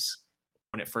theaters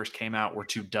when it first came out were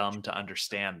too dumb to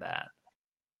understand that.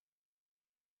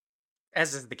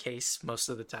 As is the case most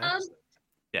of the time.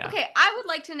 Yeah. Okay, I would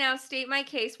like to now state my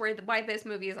case why this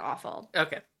movie is awful.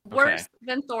 Okay. Worse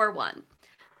than Thor 1.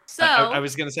 So I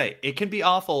was gonna say it can be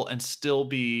awful and still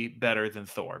be better than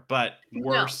Thor, but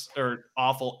worse or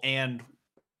awful and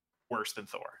worse than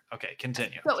Thor. Okay,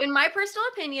 continue. So in my personal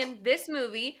opinion, this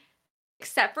movie,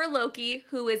 except for Loki,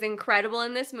 who is incredible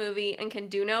in this movie and can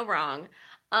do no wrong,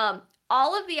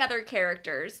 all of the other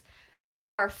characters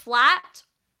are flat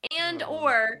and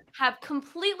or have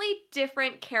completely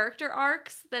different character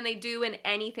arcs than they do in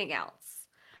anything else.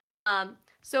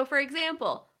 So for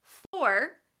example,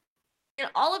 Thor in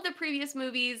all of the previous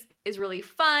movies is really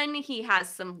fun. He has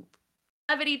some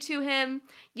levity to him.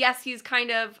 Yes, he's kind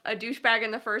of a douchebag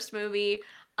in the first movie.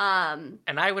 And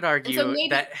I would argue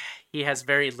that he has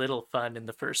very little fun in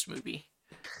the first movie.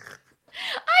 I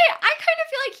kind of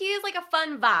feel like he is like a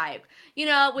fun vibe, you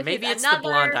know, with maybe it's the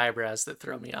blonde eyebrows that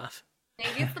throw me off.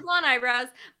 Maybe it's the blonde eyebrows,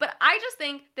 but I just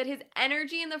think that his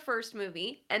energy in the first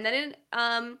movie and then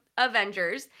in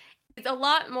Avengers is a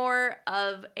lot more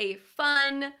of a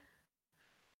fun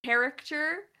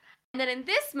character. And then in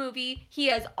this movie, he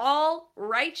has all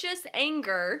righteous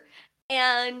anger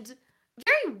and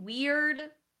very weird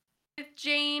with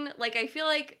Jane. Like, I feel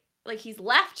like he's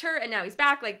left her and now he's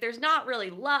back. Like, there's not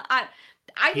really love. I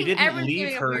he think didn't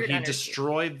leave her. He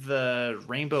destroyed the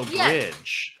Rainbow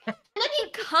Bridge. And then he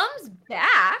comes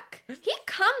back. He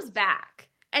comes back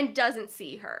and doesn't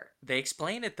see her. They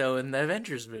explain it, though, in the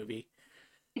Avengers movie.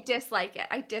 I dislike it.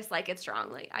 I dislike it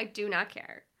strongly. I do not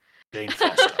care. Jane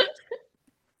Foster.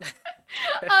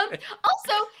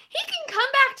 Also, he can come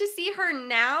back to see her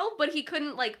now, but he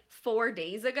couldn't, like, 4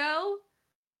 days ago.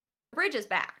 The bridge is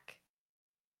back.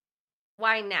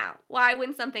 Why now? Why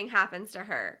when something happens to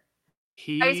her?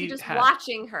 Why is he just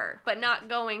watching her, but not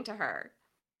going to her?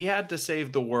 He had to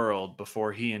save the world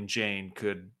before he and Jane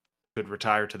could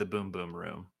retire to the Boom Boom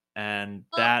Room. And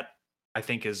that, I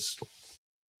think, is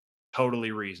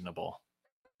totally reasonable.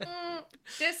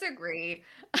 Disagree.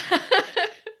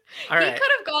 All right. He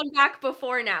could have gone back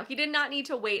before now. He did not need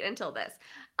to wait until this.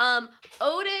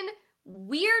 Odin,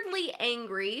 weirdly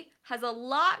angry, has a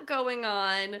lot going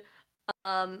on.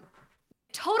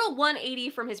 Total 180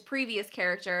 from his previous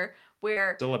character,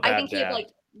 where I think he had like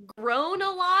grown a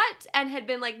lot and had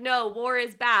been like, no, war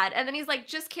is bad. And then he's like,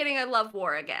 just kidding, I love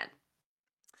war again.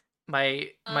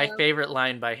 My favorite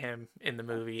line by him in the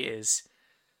movie is,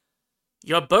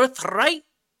 "Your birthright."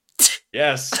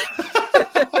 Yes.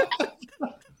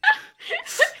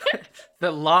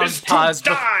 The long pause.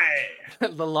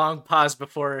 The long pause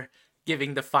before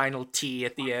giving the final T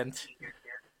at the end.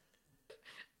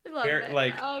 I love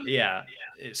it. Yeah.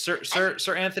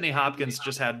 Sir Anthony Hopkins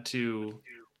just had to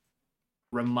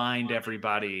remind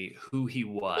everybody who he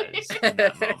was in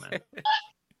that moment.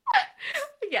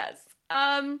 Yes.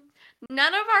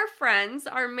 None of our friends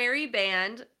are merry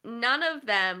band. None of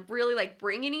them really like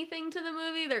bring anything to the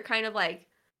movie. They're kind of like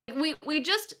we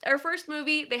just our first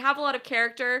movie, they have a lot of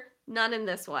character, none in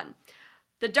this one.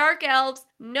 The Dark Elves,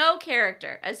 no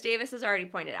character, as Davis has already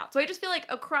pointed out. So I just feel like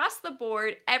across the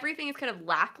board, everything is kind of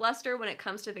lackluster when it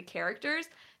comes to the characters.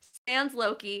 Sans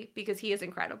Loki, because he is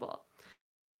incredible.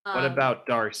 What about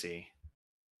Darcy?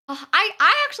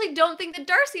 I actually don't think that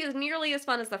Darcy is nearly as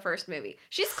fun as the first movie.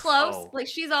 She's close. Like,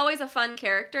 she's always a fun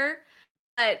character.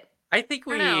 But I think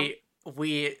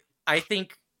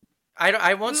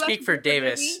I won't speak for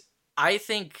Davis. I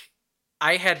think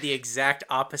I had the exact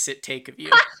opposite take of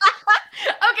you.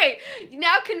 Okay,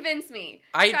 now convince me.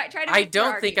 Try to I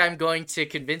don't think I'm going to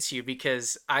convince you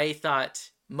because I thought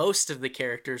most of the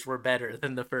characters were better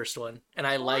than the first one, and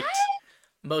I liked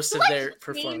most of their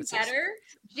performances. Jane better?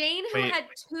 Jane, who had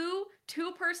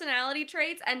two personality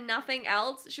traits and nothing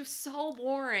else, she was so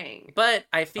boring. But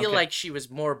I feel like she was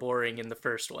more boring in the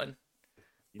first one,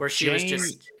 where she was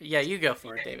just you go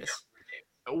for it, Davis.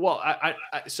 Well,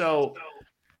 so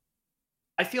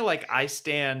I feel like I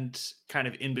stand kind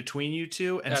of in between you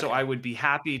two, and so I would be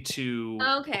happy to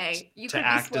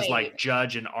act as like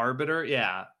judge and arbiter.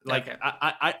 Yeah, like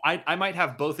I might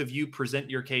have both of you present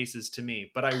your cases to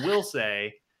me, but I will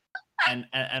say, and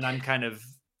I'm kind of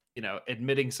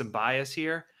admitting some bias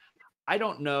here. I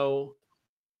don't know,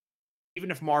 even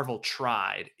if Marvel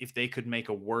tried, if they could make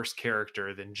a worse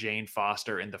character than Jane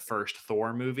Foster in the first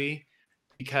Thor movie,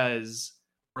 because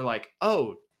we're like,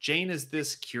 oh, Jane is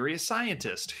this curious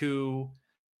scientist who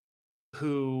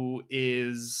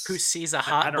sees a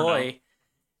hot boy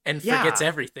and forgets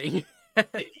everything.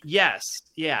 Yes,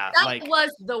 yeah.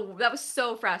 That was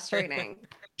so frustrating.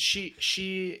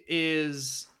 She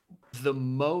is the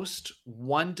most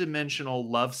one-dimensional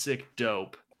lovesick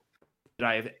dope that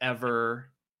I have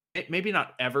ever, maybe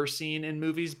not ever seen in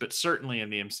movies, but certainly in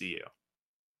the MCU.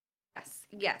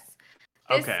 Yes.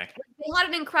 Okay. They had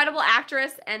an incredible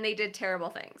actress, and they did terrible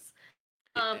things.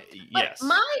 Yes. But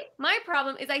my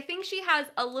problem is I think she has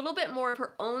a little bit more of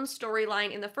her own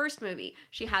storyline in the first movie.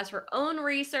 She has her own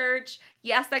research.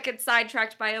 Yes, that gets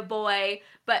sidetracked by a boy,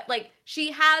 but like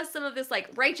she has some of this like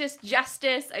righteous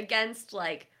justice against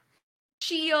like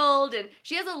Shield, and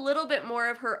she has a little bit more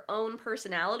of her own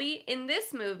personality. In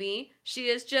this movie, she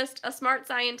is just a smart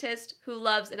scientist who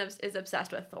loves and is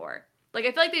obsessed with Thor. Like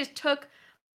I feel like they just took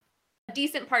a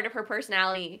decent part of her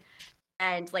personality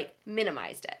and like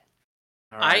minimized it.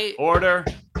 All right. Order.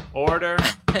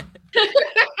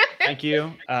 Thank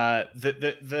you.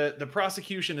 The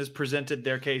prosecution has presented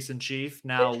their case in chief.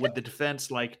 Now, would the defense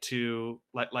like to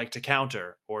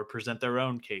counter or present their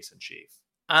own case in chief?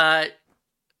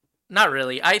 Not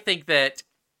really. I think that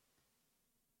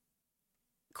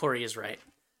Corey is right.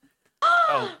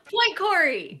 Point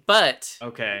Corey. But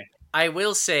okay, I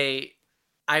will say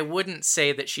I wouldn't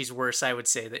say that she's worse. I would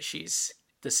say that she's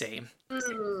the same.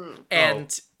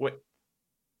 And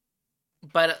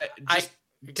but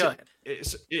go ahead.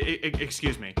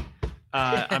 Excuse me.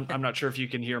 I'm not sure if you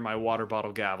can hear my water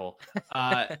bottle gavel.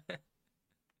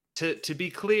 To be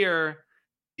clear,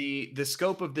 the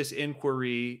scope of this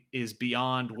inquiry is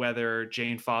beyond whether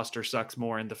Jane Foster sucks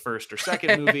more in the first or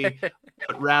second movie,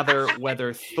 but rather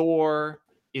whether Thor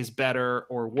is better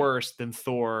or worse than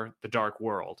Thor: The Dark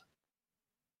World.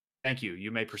 Thank you. You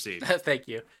may proceed. Thank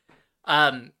you.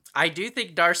 I do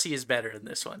think Darcy is better in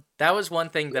this one. That was one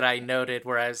thing that I noted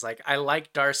where I was like, I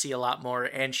like Darcy a lot more,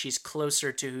 and she's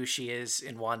closer to who she is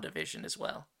in WandaVision as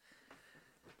well.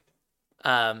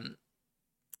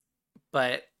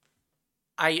 But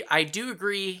I do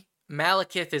agree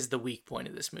Malekith is the weak point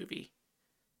of this movie.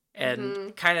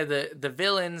 And kind of the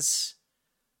villains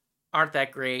aren't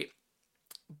that great.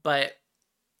 But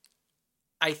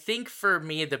I think for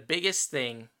me, the biggest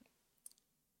thing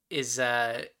is...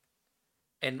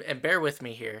 And bear with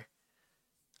me here.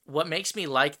 What makes me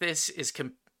like this is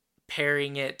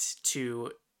comparing it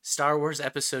to Star Wars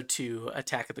Episode 2,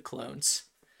 Attack of the Clones.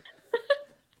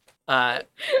 I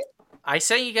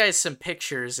sent you guys some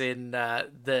pictures in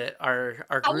our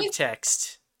group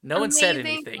text. No one said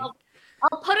anything.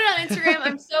 I'll put it on Instagram.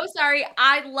 I'm so sorry.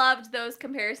 I loved those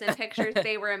comparison pictures.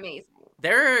 They were amazing.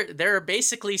 There are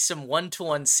basically some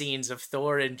one-to-one scenes of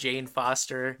Thor and Jane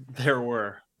Foster. There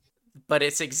were. But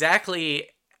it's exactly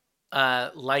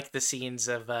like the scenes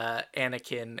of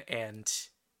Anakin and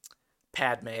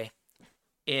Padme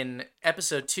in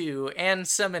Episode 2 and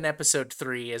some in Episode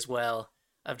 3 as well,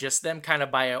 of just them kind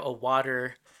of by a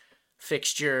water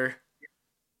fixture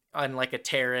on like a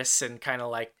terrace and kind of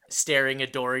like staring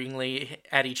adoringly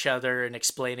at each other and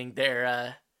explaining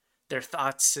their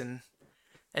thoughts and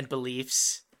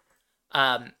beliefs.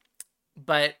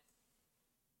 But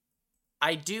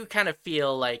I do kind of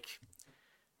feel like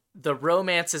the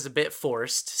romance is a bit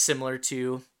forced, similar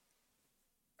to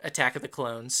Attack of the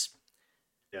Clones.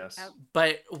 Yes.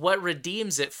 But what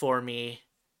redeems it for me,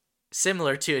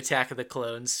 similar to Attack of the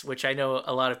Clones, which I know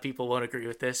a lot of people won't agree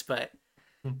with this, but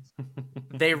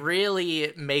they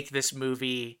really make this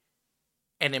movie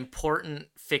an important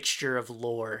fixture of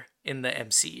lore in the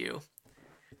MCU.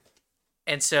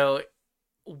 And so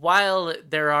while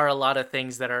there are a lot of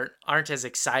things that aren't as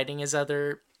exciting as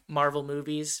other Marvel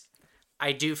movies,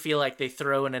 I do feel like they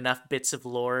throw in enough bits of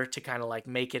lore to kind of like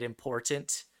make it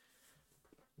important,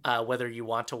 whether you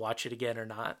want to watch it again or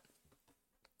not.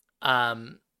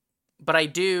 But I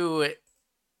do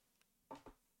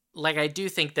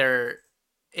think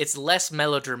it's less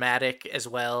melodramatic as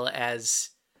well as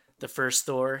the first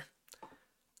Thor.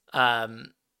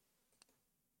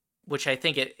 Which I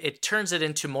think it turns it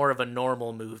into more of a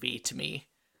normal movie to me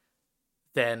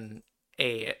than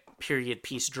a period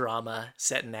piece drama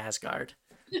set in Asgard.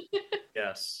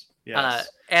 Yes.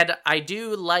 And I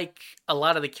do like a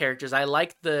lot of the characters. I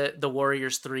like the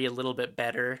Warriors 3 a little bit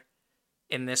better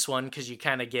in this one because you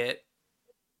kind of get...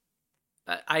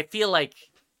 I feel like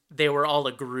they were all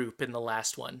a group in the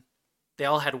last one. They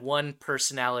all had one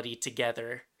personality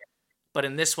together. But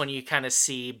in this one, you kind of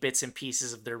see bits and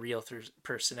pieces of their real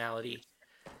personality.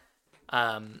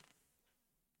 And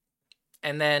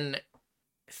then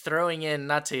throwing in,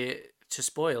 not to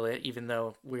spoil it, even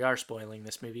though we are spoiling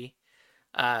this movie,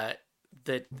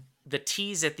 the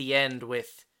tease at the end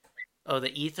with,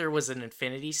 the ether was an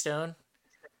Infinity Stone.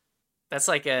 That's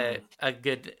like a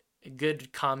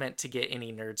good comment to get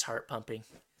any nerd's heart pumping.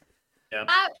 Yeah.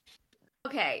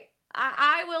 Okay,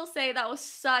 I will say that was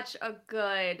such a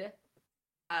good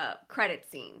credit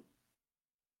scene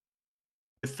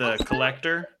with the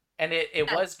collector. And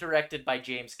it was directed by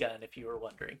James Gunn, if you were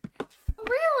wondering.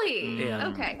 Really? Yeah.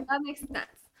 Okay, that makes sense.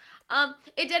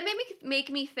 It did make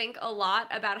me think a lot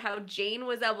about how Jane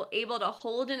was able to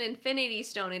hold an Infinity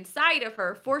Stone inside of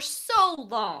her for so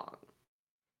long.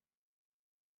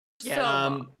 Yeah. So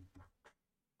long.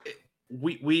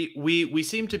 We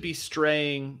seem to be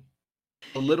straying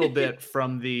a little bit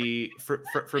from the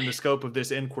scope of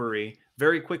this inquiry.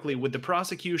 Very quickly, would the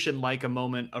prosecution like a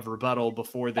moment of rebuttal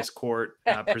before this court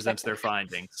presents their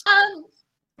findings?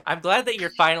 I'm glad that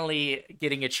you're finally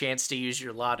getting a chance to use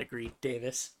your law degree,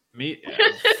 Davis.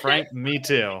 Frank, me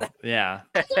too. Yeah.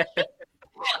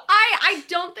 I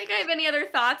don't think I have any other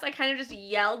thoughts. I kind of just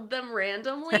yelled them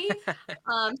randomly.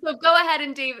 So go ahead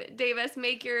and Davis,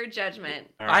 make your judgment.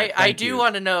 Right, I do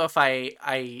want to know if I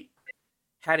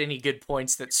had any good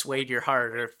points that swayed your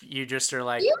heart, or if you just are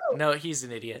like, no, he's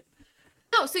an idiot.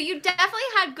 No, so you definitely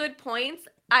had good points.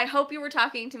 I hope you were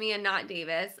talking to me and not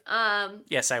Davis.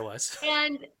 Yes, I was.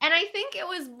 And I think it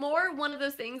was more one of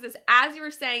those things is as you were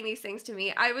saying these things to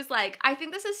me, I was like, I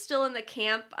think this is still in the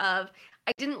camp of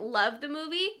I didn't love the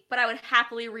movie, but I would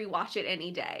happily rewatch it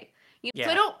any day. So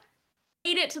I don't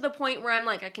hate it to the point where I'm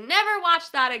like, I can never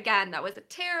watch that again. That was a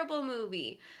terrible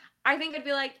movie. I think I'd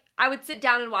be like, I would sit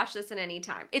down and watch this at any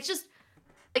time. It's just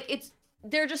like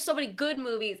there are just so many good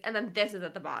movies, and then this is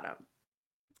at the bottom.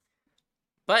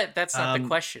 But that's not the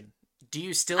question. Do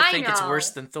you still think it's worse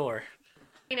than Thor?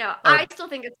 I still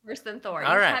think it's worse than Thor.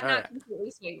 All right, have not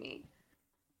completely swayed me.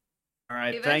 All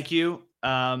right, Davis? Thank you.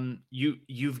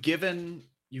 You've given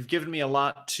me a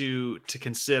lot to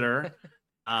consider.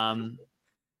 The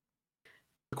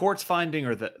court's finding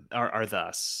are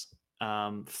thus.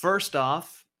 First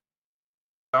off,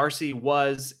 Darcy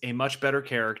was a much better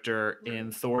character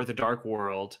in Thor: The Dark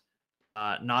World.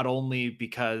 Not only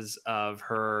because of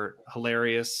her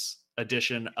hilarious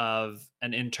addition of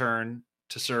an intern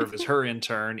to serve as her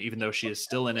intern, even though she is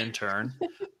still an intern,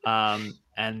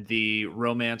 and the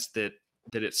romance that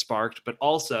it sparked, but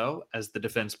also, as the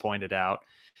defense pointed out,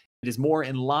 it is more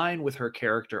in line with her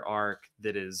character arc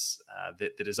that is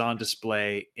on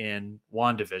display in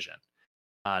WandaVision.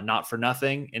 Not for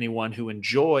nothing, anyone who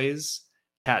enjoys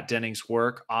Kat Dennings'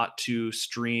 work ought to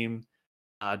stream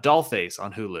Dollface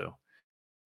on Hulu.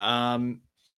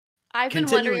 I've been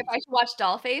wondering if I should watch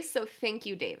Dollface, so thank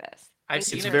you, Davis. I've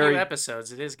seen a few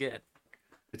episodes. It is good.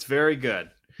 It's very good.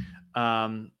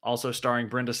 Also starring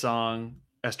Brenda Song,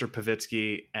 Esther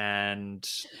Pavitsky, and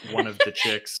one of the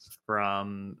chicks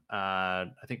from I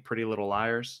think Pretty Little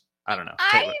Liars. I don't know.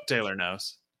 Taylor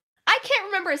knows. I can't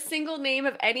remember a single name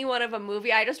of any one of a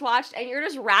movie I just watched, and you're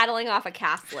just rattling off a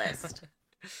cast list.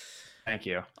 Thank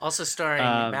you. Also starring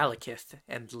Malekith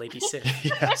and Lady Sif.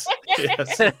 Yes.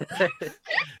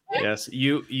 Yes.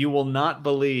 You will not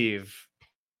believe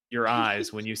your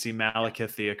eyes when you see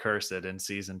Malekith the Accursed in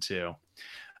season 2.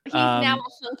 He's now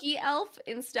a hunky elf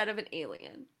instead of an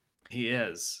alien. He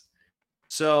is.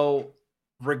 So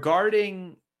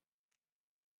regarding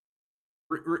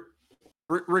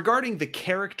the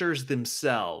characters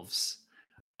themselves,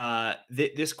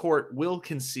 this court will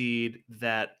concede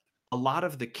that a lot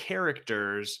of the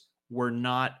characters were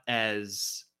not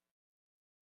as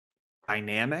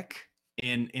dynamic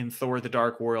in Thor: The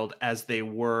Dark World as they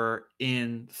were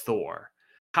in Thor.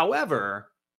 However,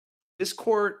 this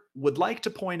court would like to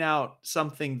point out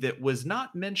something that was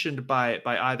not mentioned by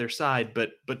either side,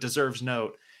 but deserves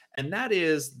note, and that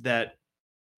is that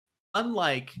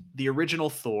unlike the original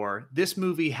Thor, this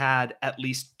movie had at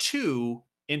least 2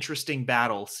 interesting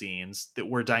battle scenes that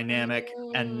were dynamic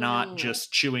and not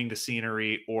just chewing the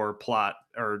scenery or plot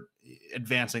or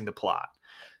advancing the plot.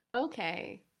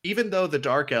 Okay. Even though the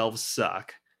Dark Elves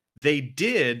suck, they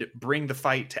did bring the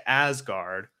fight to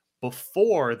Asgard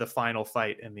before the final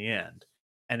fight in the end.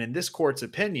 And in this court's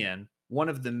opinion, one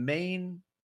of the main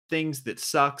things that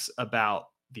sucks about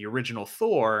the original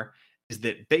Thor is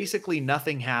that basically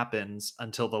nothing happens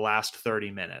until the last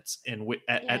 30 minutes,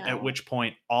 at which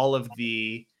point all of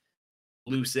the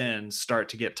loose ends start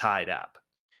to get tied up.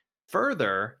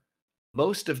 Further,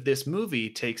 most of this movie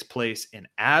takes place in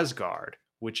Asgard,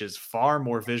 which is far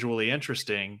more visually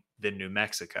interesting than New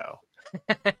Mexico.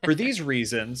 For these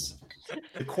reasons,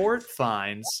 the court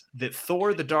finds that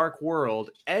Thor: The Dark World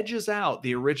edges out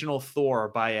the original Thor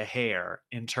by a hair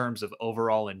in terms of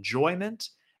overall enjoyment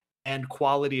and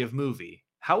quality of movie.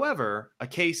 However, a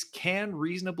case can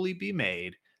reasonably be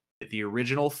made that the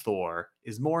original Thor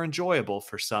is more enjoyable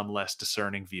for some less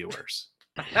discerning viewers.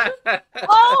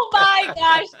 Oh my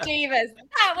gosh, Davis,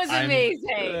 that was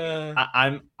amazing.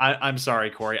 I'm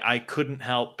sorry, Corey. I couldn't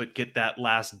help but get that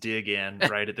last dig in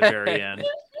right at the very end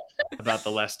about the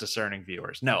less discerning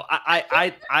viewers. No,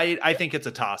 I think it's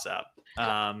a toss up.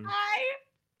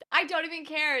 I don't even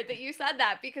care that you said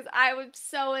that because I was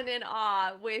so in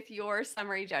awe with your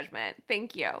summary judgment.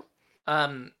 Thank you.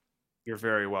 You're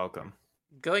very welcome.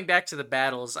 Going back to the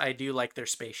battles, I do like their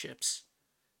spaceships.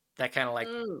 That kind of like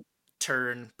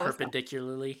turn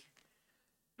perpendicularly.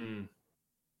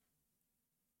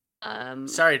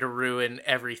 Sorry to ruin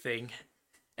everything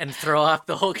and throw off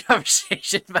the whole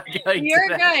conversation by going You're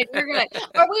to that. good. You're good.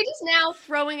 Are we just now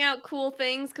throwing out cool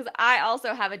things? Because I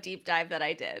also have a deep dive that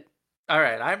I did. All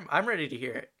right, I'm ready to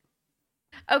hear it.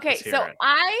 Okay, so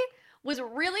I was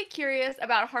really curious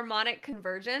about harmonic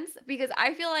convergence because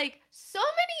I feel like so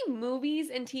many movies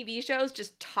and TV shows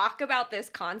just talk about this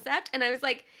concept, and I was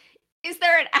like, is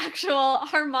there an actual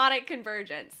harmonic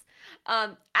convergence?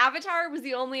 Avatar was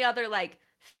the only other like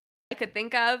I could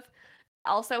think of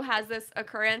also has this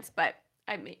occurrence, but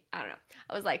I don't know.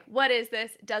 I was like, what is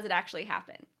this? Does it actually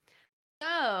happen?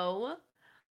 So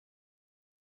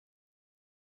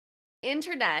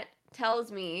internet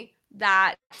tells me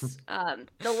that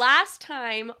the last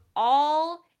time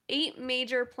all 8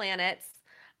 major planets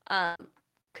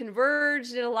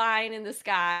converged in a line in the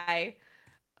sky,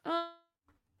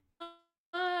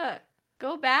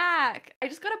 go back. I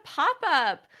just got a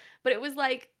pop-up, but it was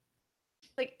like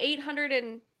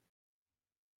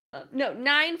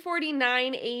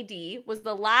 949 AD was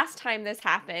the last time this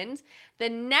happened. The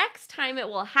next time it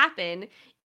will happen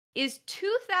is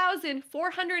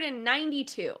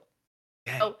 2492.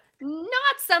 So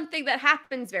not something that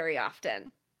happens very often.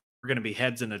 We're going to be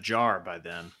heads in a jar by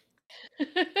then.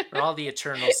 For all the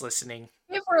Eternals listening,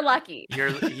 if we're lucky,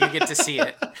 you get to see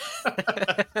it.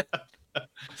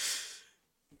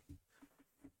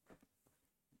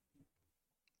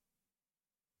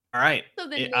 All right. So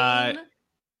the name.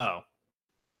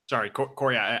 Sorry,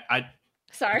 Corey. I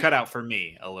cut out for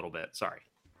me a little bit. Sorry.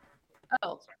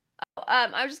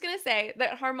 I was just gonna say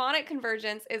that harmonic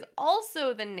convergence is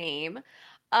also the name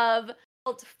of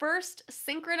the first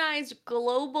synchronized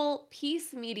global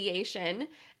peace mediation,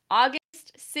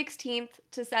 August 16th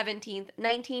to 17th,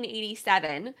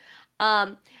 1987.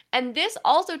 And this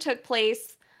also took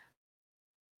place.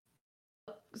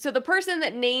 So the person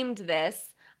that named this,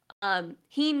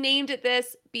 he named it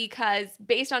this because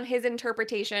based on his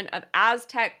interpretation of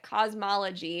Aztec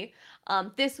cosmology,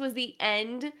 this was the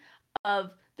end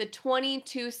of the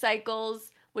 22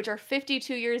 cycles, which are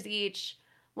 52 years each,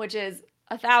 which is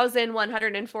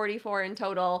 1,144 in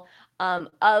total,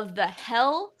 of the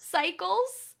hell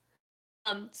cycles.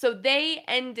 So they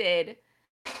ended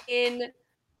in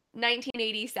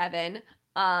 1987.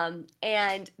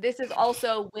 And this is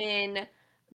also when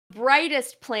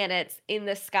brightest planets in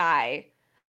the sky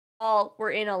all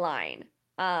were in a line.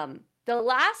 The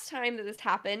last time that this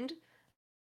happened,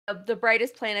 the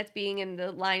brightest planets being in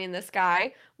the line in the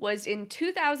sky, was in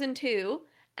 2002,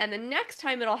 and the next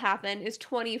time it'll happen is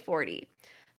 2040.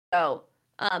 So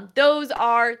those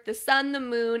are the sun, the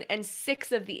moon, and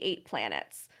 6 of the 8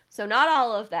 planets. So not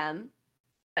all of them,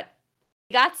 but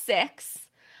we got 6.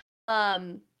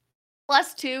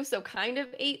 Plus 2, so kind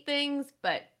of 8 things,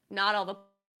 but not all the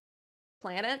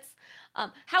planets.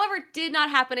 However, did not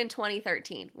happen in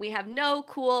 2013. We have no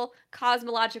cool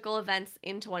cosmological events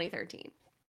in 2013.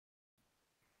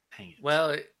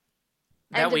 Well,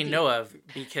 that we know of,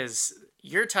 because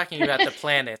you're talking about the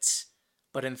planets,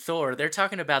 but in Thor, they're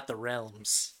talking about the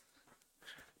realms.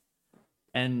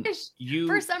 And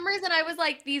for some reason, I was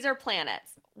like, these are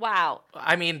planets. Wow.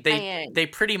 I mean, they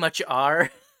pretty much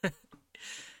are.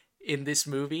 in this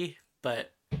movie,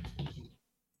 but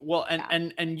well,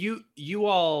 and you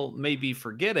all may be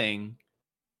forgetting,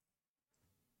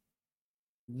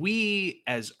 we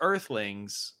as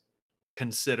Earthlings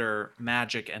consider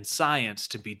magic and science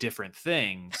to be different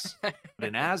things, but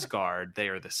in Asgard they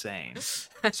are the same.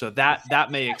 So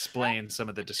that may explain some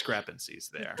of the discrepancies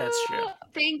there. That's true.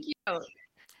 Thank you.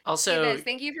 Also,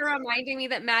 thank you for reminding me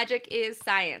that magic is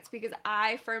science, because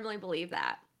I firmly believe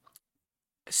that.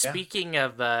 Speaking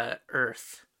of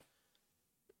Earth,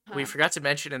 we forgot to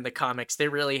mention in the comics, they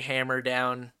really hammer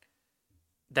down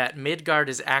that Midgard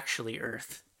is actually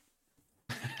Earth.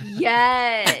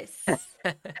 Yes.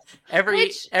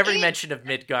 every mention of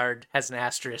Midgard has an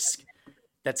asterisk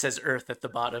that says Earth at the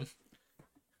bottom.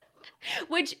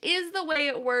 Which is the way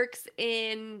it works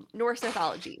in Norse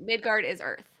mythology. Midgard is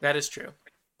Earth. That is true.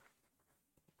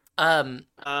 Go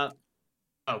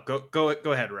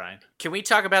ahead, Ryan. Can we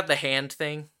talk about the hand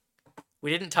thing?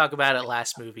 We didn't talk about it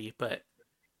last movie, but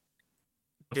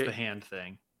what's the hand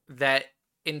thing? That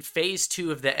in phase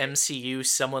 2 of the MCU,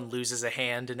 someone loses a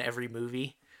hand in every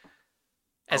movie.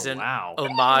 As an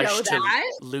homage to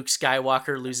Luke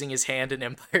Skywalker losing his hand in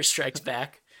Empire Strikes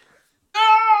Back.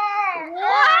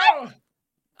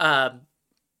 What?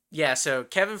 Yeah, so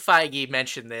Kevin Feige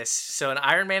mentioned this. So in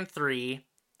Iron Man 3,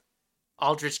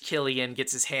 Aldrich Killian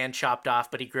gets his hand chopped off,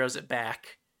 but he grows it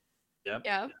back. Yep.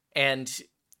 Yeah. And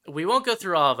we won't go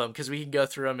through all of them because we can go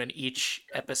through them in each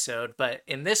episode. But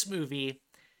in this movie,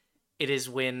 it is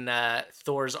when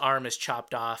Thor's arm is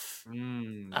chopped off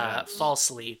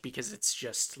falsely because it's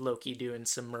just Loki doing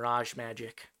some mirage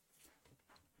magic.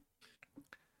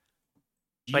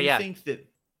 Do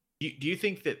you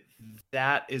think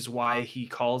that is why he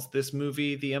calls this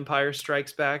movie The Empire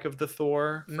Strikes Back of the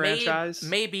Thor franchise?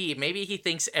 Maybe he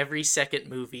thinks every second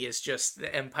movie is just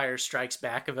The Empire Strikes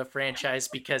Back of a franchise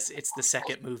because it's the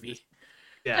second movie.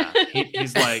 Yeah,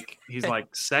 he's like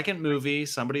second movie,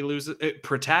 somebody loses,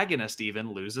 protagonist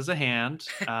even loses a hand.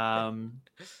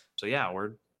 So yeah,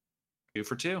 we're 2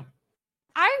 for 2.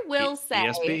 I will say,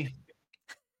 ESP.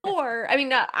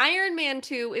 Iron Man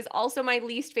 2 is also my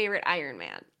least favorite Iron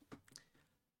Man.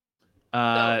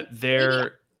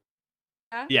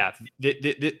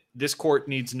 This court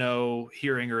needs no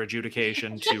hearing or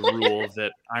adjudication to rule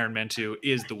that Iron Man 2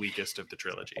 is the weakest of the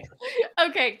trilogy.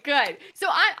 Okay, good. So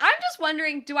I'm just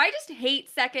wondering, do I just hate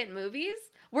second movies?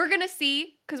 We're going to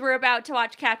see, because we're about to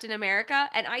watch Captain America,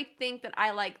 and I think that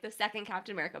I like the second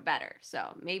Captain America better.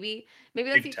 So maybe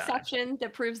that's the exception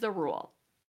that proves the rule.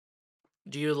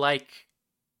 Do you like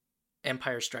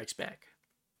Empire Strikes Back?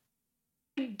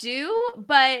 I do,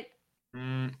 but...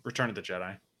 Return of the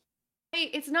Jedi.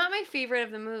 It's not my favorite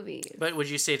of the movies. But would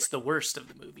you say it's the worst of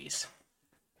the movies?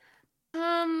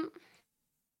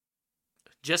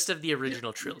 Just of the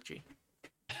original trilogy.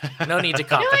 No need to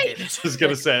complicate it. I was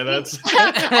going to say, that's...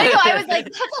 I was like,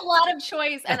 that's a lot of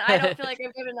choice, and I don't feel like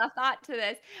I've given enough thought to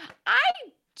this. I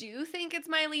do think it's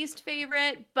my least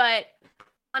favorite, but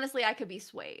honestly, I could be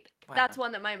swayed. Wow. That's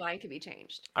one that my mind could be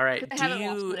changed. All right. I haven't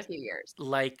watched it in a few years.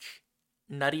 Like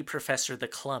Nutty Professor the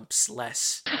Clumps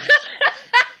less?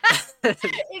 Is this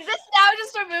now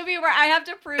just a movie where I have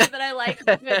to prove that I like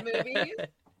good movies?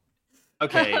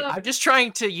 Okay. I'm just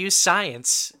trying to use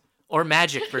science or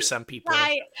magic for some people.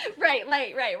 Right.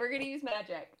 We're going to use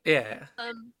magic. Yeah.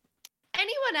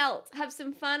 Anyone else have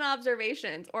some fun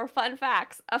observations or fun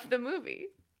facts of the movie?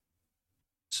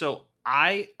 So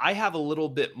I have a little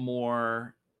bit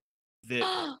more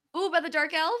that... Ooh, about the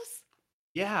Dark Elves?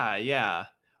 Yeah.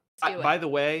 By the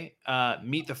way,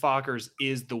 Meet the Fockers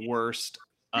is the worst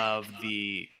of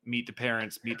the Meet the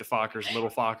Parents, Meet the Fockers, Little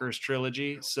Fockers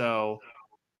trilogy. So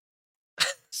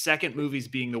second movies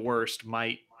being the worst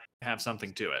might have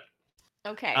something to it.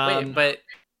 Okay. Wait, but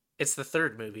it's the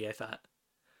third movie, I thought.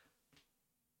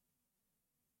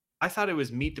 I thought it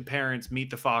was Meet the Parents, Meet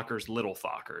the Fockers, Little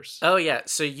Fockers. Oh, yeah.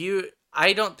 So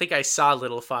I don't think I saw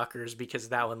Little Fockers because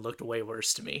that one looked way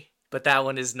worse to me. But that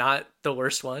one is not the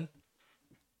worst one.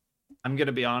 I'm going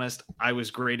to be honest. I was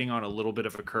grading on a little bit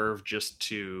of a curve just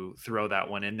to throw that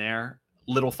one in there.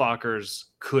 Little Fockers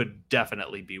could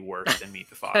definitely be worse than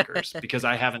Meet the Fockers because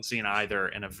I haven't seen either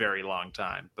in a very long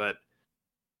time. But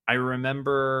I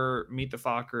remember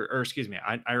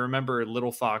I remember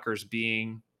Little Fockers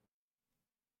being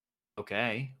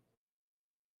okay.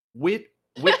 Which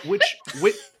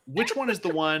one is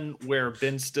the one where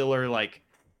Ben Stiller like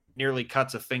nearly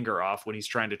cuts a finger off when he's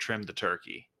trying to trim the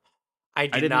turkey? I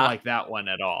didn't like that one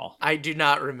at all. I do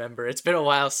not remember. It's been a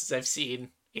while since I've seen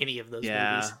any of those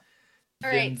movies. All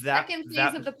right, second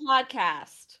phase of the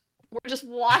podcast. We're just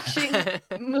watching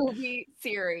movie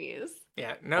series.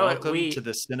 Yeah, no, welcome to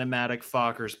the Cinematic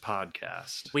Fockers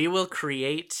podcast. We will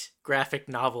create graphic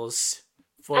novels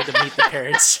for the Meet the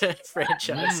Parents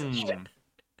franchise.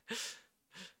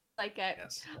 Like it.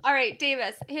 Yes. All right,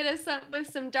 Davis, hit us up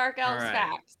with some Dark Elves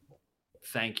facts.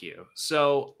 Thank you.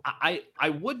 So I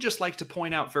would just like to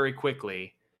point out very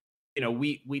quickly,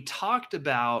 we talked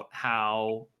about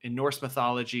how in Norse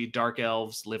mythology, dark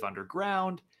elves live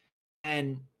underground,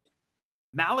 and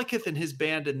Malekith and his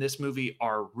band in this movie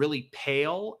are really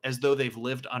pale, as though they've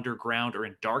lived underground or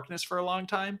in darkness for a long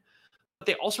time. But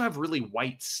they also have really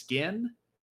white skin.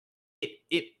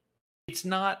 It's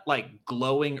not like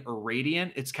glowing or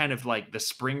radiant. It's kind of like the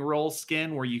spring roll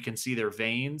skin where you can see their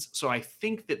veins. So I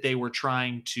think that they were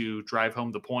trying to drive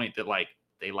home the point that like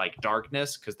they like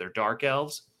darkness because they're dark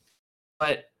elves.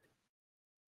 But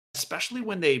especially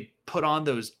when they put on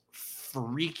those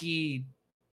freaky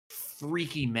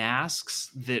masks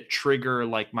that trigger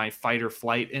like my fight or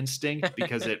flight instinct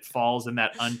because it falls in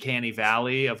that uncanny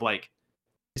valley of like,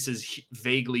 this is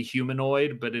vaguely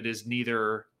humanoid, but it is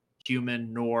neither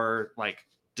human nor like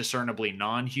discernibly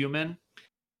non-human.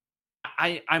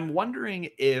 I'm wondering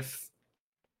if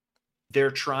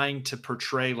they're trying to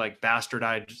portray like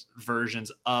bastardized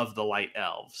versions of the light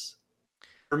elves.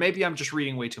 Or maybe I'm just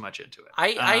reading way too much into it.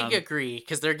 I agree,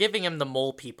 because they're giving him the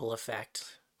mole people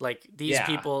effect. Like, these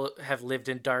people have lived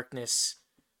in darkness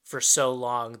for so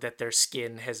long that their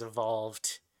skin has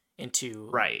evolved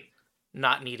into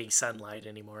not needing sunlight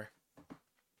anymore.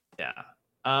 Yeah.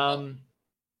 I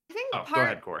think go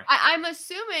ahead, Corey. I'm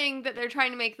assuming that they're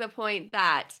trying to make the point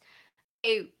that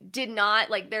they did not,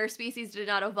 like, their species did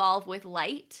not evolve with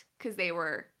light, because they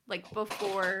were, like,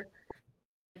 before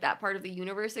that part of the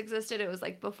universe existed. It was,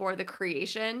 like, before the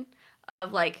creation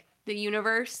of, like, the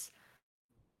universe.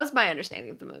 That's my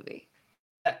understanding of the movie.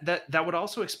 That would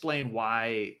also explain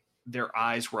why their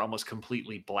eyes were almost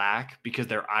completely black, because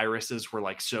their irises were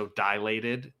like so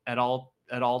dilated at all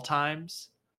times.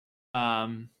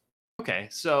 Okay,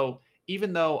 so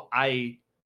even though I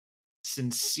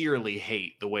sincerely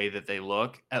hate the way that they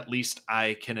look, at least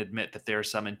I can admit that there's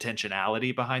some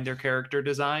intentionality behind their character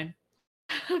design.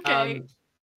 Okay.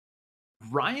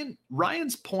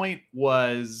 Ryan's point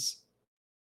was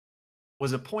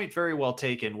a point very well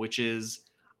taken, which is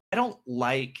I don't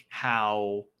like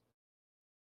how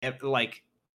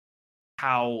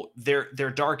they're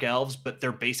dark elves, but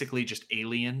they're basically just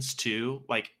aliens too.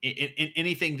 Like in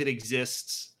anything that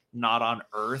exists not on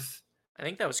Earth. I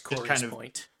think that was Corey's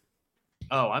point.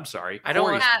 Oh, I'm sorry.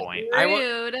 Corey's point.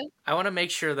 I want to make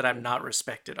sure that I'm not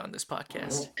respected on this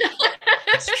podcast.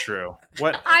 That's true.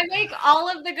 What I make all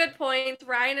of the good points.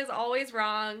 Ryan is always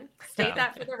wrong. State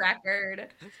that for the record.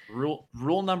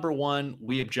 Rule number 1,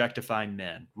 we objectify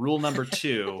men. Rule number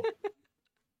 2,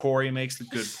 Corey makes the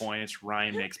good points,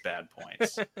 Ryan makes bad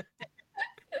points.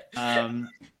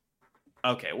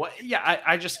 Okay, well, yeah,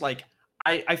 I just like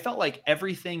I felt like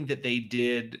everything that they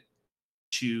did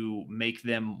to make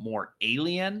them more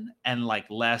alien and like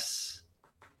less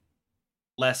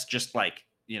just like,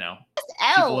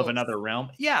 people of another realm.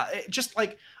 Yeah, just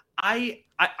like I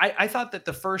thought that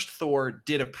the first Thor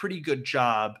did a pretty good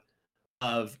job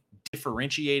of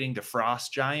differentiating the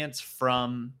frost giants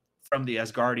from the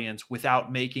Asgardians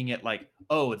without making it like,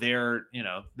 oh, they're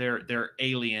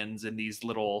aliens and these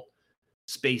little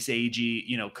space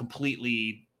agey,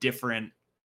 completely different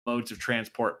modes of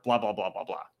transport, blah blah blah blah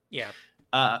blah. Yeah.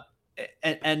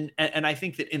 And I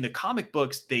think that in the comic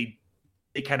books they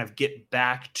kind of get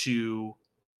back to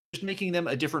just making them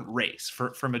a different race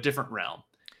from a different realm.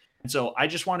 And so I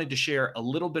just wanted to share a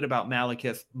little bit about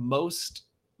Malekith. Most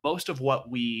of what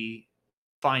we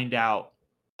find out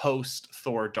post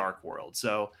Thor Dark World.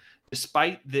 So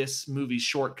despite this movie's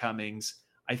shortcomings,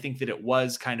 I think that it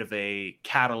was kind of a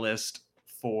catalyst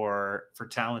for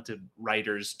talented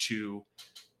writers to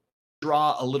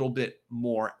draw a little bit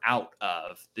more out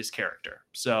of this character.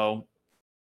 So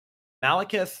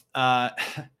Malekith,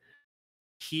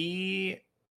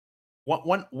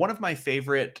 one of my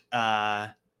favorite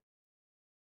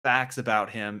facts about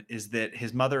him is that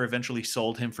his mother eventually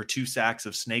sold him for 2 sacks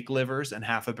of snake livers and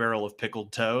half a barrel of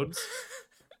pickled toads,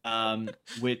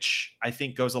 which I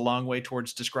think goes a long way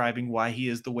towards describing why he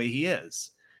is the way he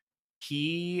is.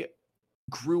 He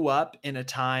grew up in a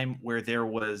time where there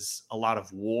was a lot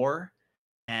of war,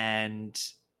 and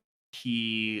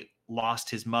he lost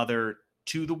his mother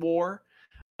to the war.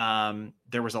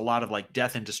 There was a lot of like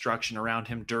death and destruction around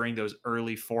him during those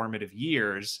early formative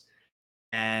years,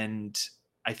 and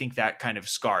I think that kind of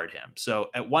scarred him. So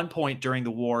at one point during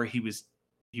the war, he was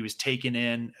taken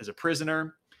in as a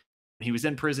prisoner. When he was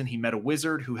in prison, he met a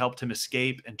wizard who helped him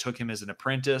escape and took him as an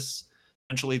apprentice.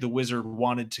 Eventually, the wizard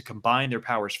wanted to combine their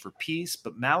powers for peace,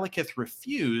 but Malekith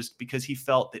refused because he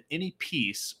felt that any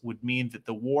peace would mean that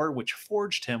the war which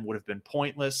forged him would have been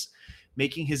pointless,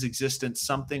 making his existence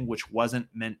something which wasn't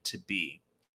meant to be.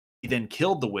 He then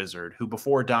killed the wizard, who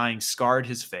before dying scarred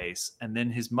his face, and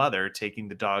then his mother, taking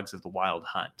the dogs of the wild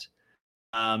hunt.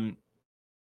 I'm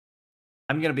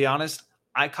going to be honest,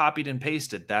 I copied and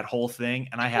pasted that whole thing,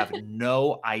 and I have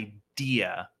no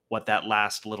idea what that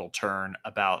last little turn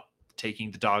about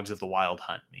taking the dogs of the wild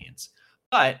hunt means.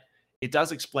 But it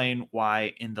does explain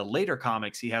why in the later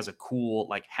comics he has a cool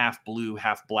like half blue,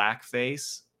 half black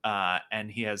face, and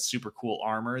he has super cool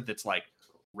armor that's like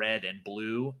red and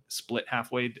blue split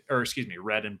halfway, or excuse me,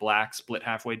 red and black split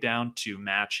halfway down to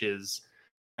match his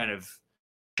kind of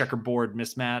checkerboard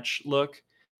mismatch look.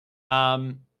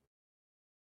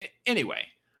 Anyway,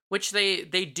 which they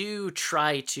do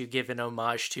try to give an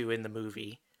homage to in the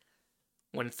movie.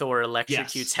 When Thor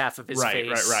electrocutes half of his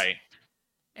face. Right.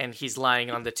 And he's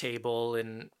lying on the table,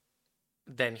 and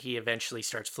then he eventually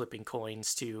starts flipping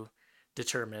coins to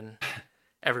determine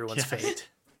everyone's fate.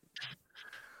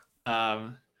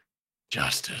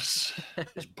 Justice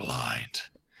is blind.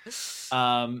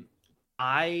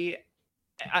 I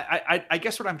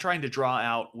guess what I'm trying to draw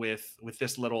out with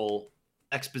this little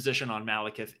exposition on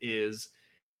Malekith is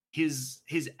his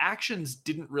actions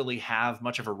didn't really have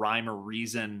much of a rhyme or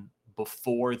reason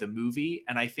before the movie,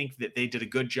 and I think that they did a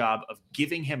good job of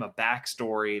giving him a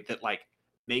backstory that like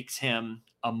makes him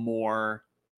a more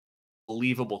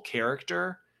believable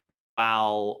character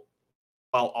while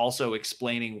also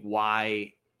explaining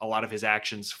why a lot of his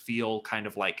actions feel kind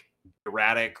of like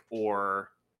erratic or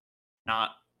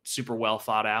not super well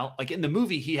thought out. Like in the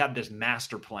movie, he had this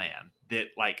master plan that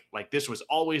like this was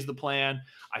always the plan.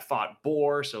 I fought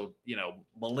Boar, so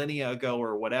millennia ago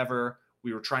or whatever.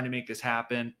 We were trying to make this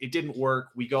happen. It didn't work.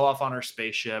 We go off on our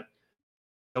spaceship,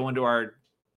 go into our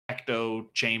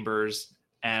ecto chambers,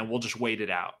 and we'll just wait it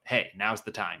out. Hey, now's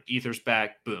the time. Ether's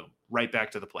back. Boom. Right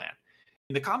back to the plan.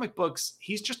 In the comic books,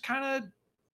 he's just kind of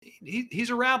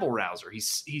he's a rabble rouser.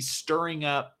 He's stirring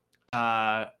up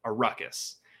a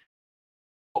ruckus.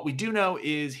 What we do know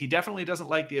is he definitely doesn't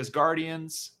like the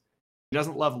Asgardians. He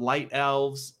doesn't love light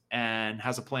elves and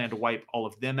has a plan to wipe all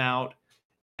of them out.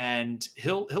 And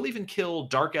he'll even kill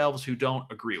dark elves who don't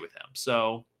agree with him.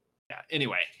 So, yeah.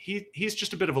 Anyway, he's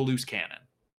just a bit of a loose cannon,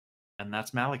 and that's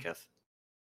Malekith.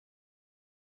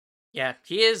 Yeah,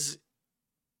 he is.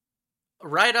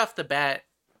 Right off the bat,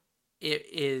 it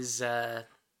is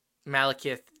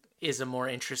Malekith is a more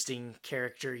interesting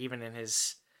character even in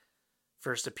his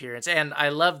first appearance, and I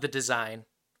love the design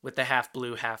with the half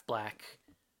blue, half black,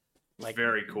 like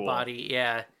very cool body.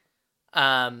 Yeah.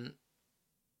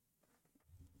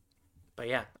 But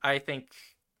yeah, I think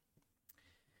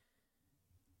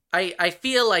I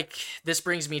feel like this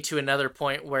brings me to another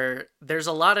point where there's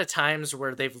a lot of times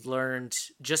where they've learned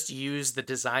just use the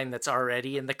design that's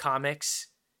already in the comics,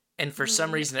 and for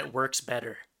some reason it works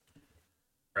better.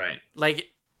 Right. Like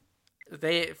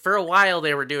for a while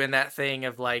they were doing that thing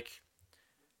of like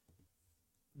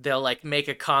they'll like make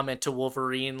a comment to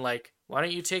Wolverine like, "Why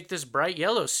don't you take this bright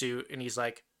yellow suit?" And he's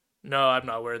like, "No, I'm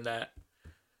not wearing that."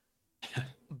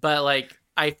 But like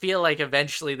I feel like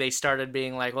eventually they started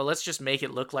being like, well, let's just make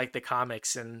it look like the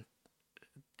comics, and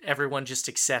everyone just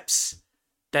accepts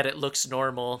that it looks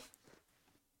normal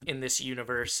in this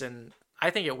universe, and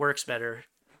I think it works better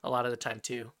a lot of the time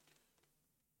too.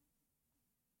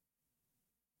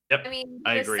 Yep, I mean,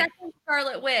 I the agree. second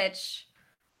Scarlet Witch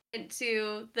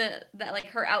into that like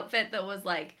her outfit that was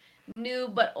like new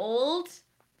but old,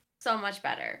 so much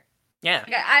better. Yeah.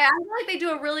 Like, I feel like they do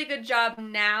a really good job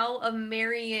now of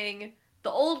marrying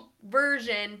the old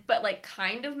version, but like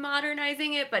kind of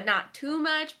modernizing it, but not too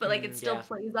much, but like it still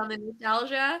plays on the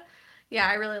nostalgia. Yeah,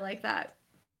 I really like that.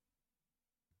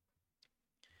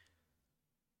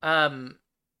 All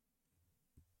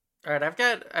right,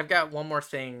 I've got one more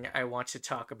thing I want to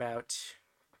talk about.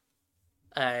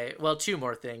 Well, two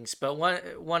more things, but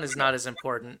one is not as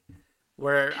important.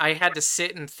 Where I had to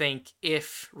sit and think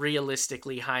if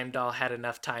realistically Heimdall had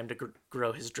enough time to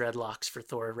grow his dreadlocks for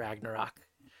Thor Ragnarok.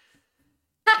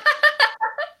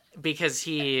 Because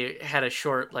he had a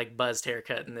short, like, buzzed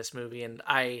haircut in this movie, and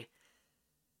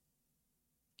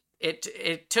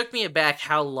it took me aback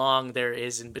how long there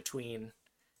is in between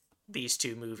these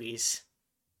two movies.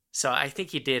 So I think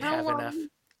he did have enough.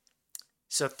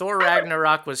 So Thor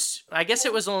Ragnarok was, I guess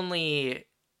it was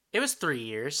 3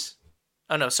 years.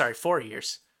 Oh no, sorry, 4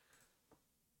 years.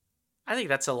 I think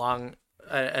that's a long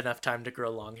enough time to grow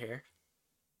long hair.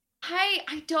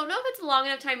 I don't know if it's long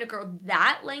enough time to grow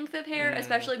that length of hair,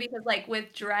 especially because like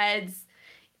with dreads,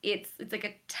 it's like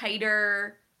a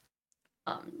tighter,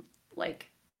 like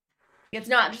it's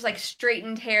not just like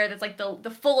straightened hair that's like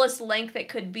the fullest length it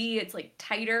could be. It's like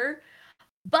tighter.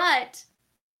 But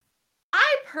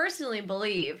I personally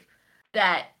believe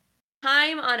that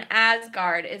time on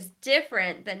Asgard is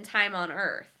different than time on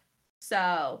Earth.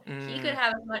 So he could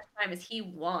have as much time as he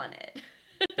wanted.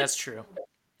 That's true.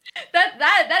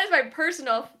 That is my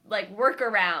personal like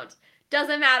workaround.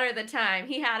 Doesn't matter the time.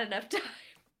 He had enough time.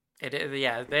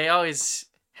 Yeah, they always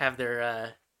have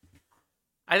their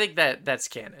I think that's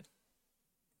canon.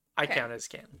 I count it as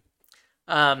canon.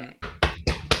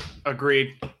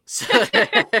 Agreed. So,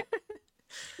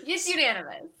 it's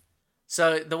unanimous.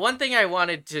 So the one thing I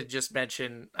wanted to just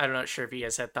mention, I'm not sure if you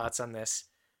guys had thoughts on this.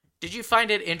 Did you find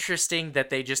it interesting that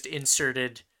they just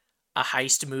inserted a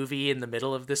heist movie in the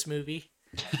middle of this movie?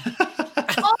 Okay,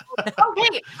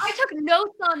 I took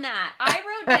notes on that. I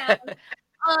wrote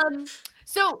down.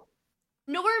 So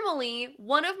normally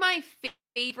one of my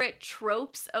favorite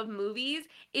tropes of movies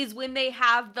is when they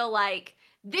have the like,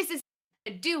 this is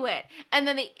to do it, and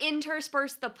then they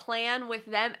intersperse the plan with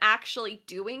them actually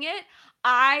doing it.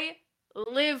 I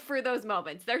live for those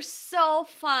moments. They're so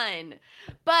fun.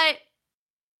 But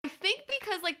I think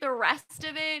because like the rest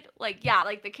of it, like, yeah,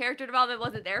 like the character development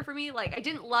wasn't there for me. Like I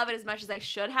didn't love it as much as I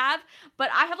should have,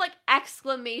 but I have like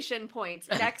exclamation points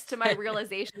next to my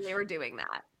realization they were doing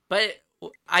that. But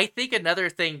I think another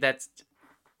thing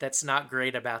that's not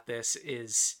great about this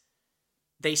is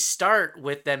they start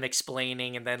with them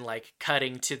explaining and then like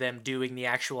cutting to them doing the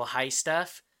actual heist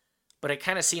stuff, but it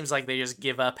kind of seems like they just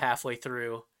give up halfway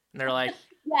through and they're like,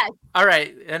 yes. All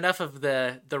right, enough of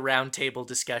the round table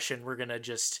discussion. We're gonna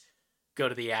just go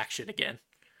to the action again.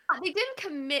 They didn't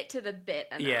commit to the bit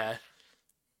enough. Yeah.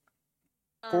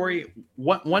 Corey,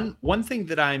 one thing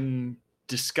that I'm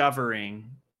discovering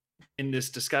in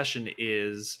this discussion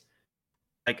is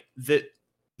like the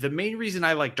main reason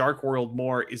I like Dark World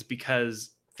more is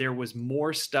because there was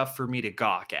more stuff for me to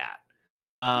gawk at.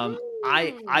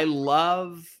 I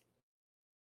love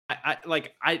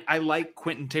I like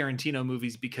Quentin Tarantino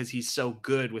movies because he's so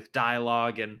good with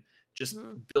dialogue and just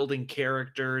building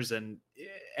characters and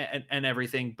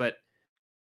everything. But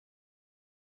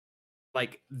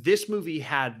like this movie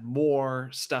had more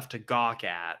stuff to gawk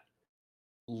at,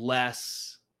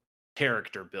 less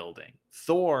character building.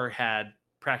 Thor had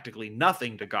practically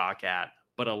nothing to gawk at,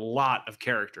 but a lot of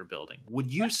character building.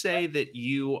 Would you say that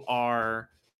you are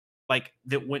like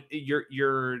that when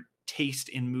your taste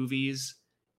in movies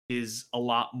is a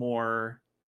lot more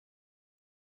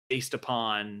based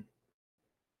upon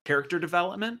character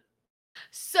development?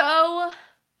 So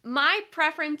my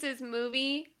preferences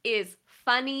movie is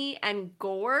funny and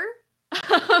gore.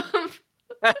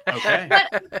 Okay.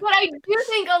 But I do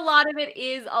think a lot of it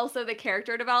is also the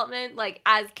character development. Like,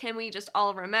 as can we just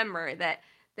all remember that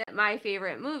my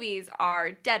favorite movies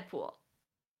are Deadpool.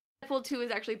 Deadpool 2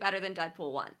 is actually better than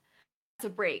Deadpool 1. That's a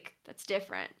break. That's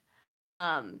different.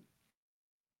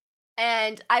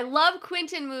 And I love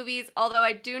Quentin movies, although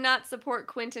I do not support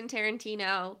Quentin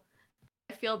Tarantino.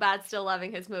 I feel bad still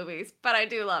loving his movies, but I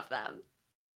do love them.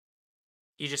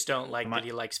 You just don't like that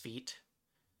he likes feet?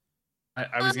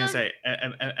 I was going to say,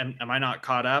 am I not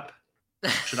caught up?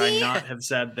 Should I not have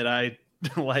said that I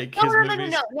like his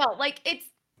movies? No. Like, it's...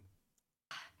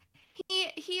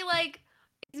 He like,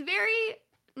 is very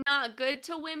not good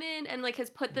to women and like has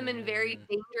put them in very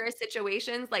dangerous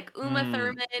situations, like Uma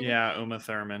Thurman. Yeah, Uma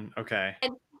Thurman. Okay.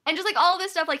 And just like all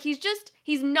this stuff, like he's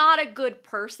not a good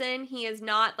person. He is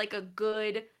not like a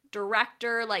good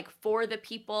director, like for the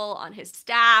people on his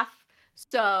staff.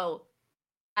 So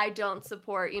I don't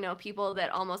support, people that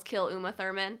almost kill Uma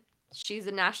Thurman. She's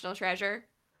a national treasure.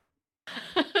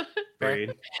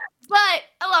 Great. But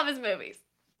I love his movies.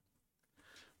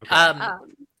 Okay.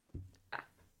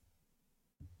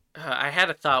 I had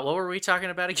a thought. What were we talking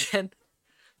about again?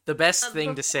 The best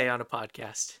thing to say on a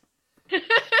podcast.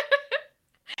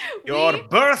 Your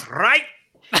birthright.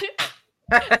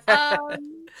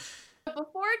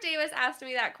 Before Davis asked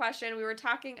me that question, we were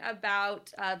talking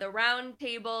about the round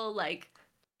table, like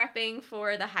prepping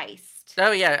for the heist.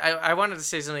 Oh yeah, I wanted to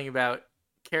say something about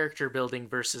character building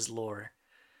versus lore,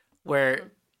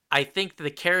 where I think the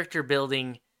character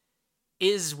building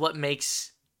is what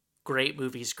makes great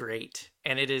movies great,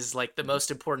 and it is like the most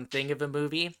important thing of a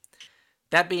movie.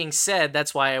 That being said,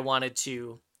 that's why I wanted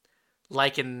to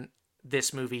liken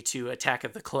this movie to Attack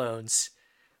of the Clones,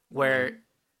 where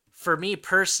for me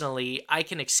personally, I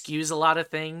can excuse a lot of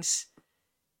things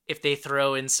if they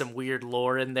throw in some weird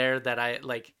lore in there that I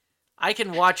like. I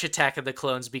can watch Attack of the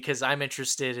Clones because I'm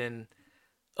interested in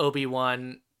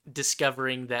Obi-Wan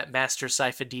discovering that Master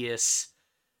Sifo-Dyas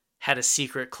had a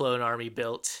secret clone army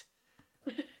built,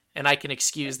 and I can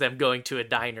excuse them going to a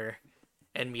diner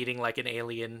and meeting like an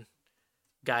alien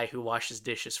guy who washes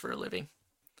dishes for a living.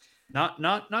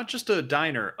 Not just a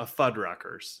diner, a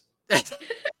Fuddruckers.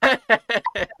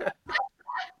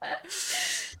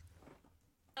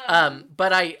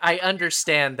 But I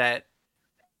understand that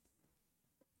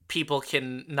people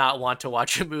can not want to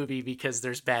watch a movie because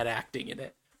there's bad acting in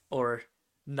it or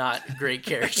not great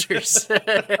characters.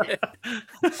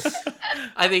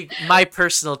 I think my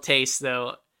personal taste,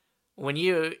 though, when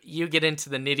you get into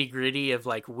the nitty gritty of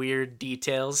like weird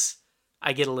details,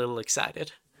 I get a little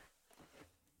excited.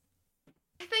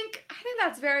 I think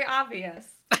that's very obvious.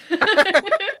 And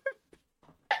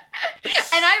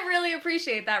I really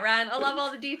appreciate that, Ryan. I love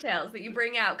all the details that you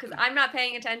bring out because I'm not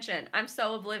paying attention. I'm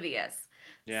so oblivious.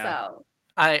 Yeah. So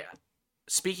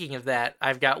Speaking of that,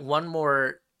 I've got one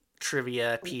more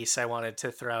trivia piece I wanted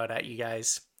to throw out at you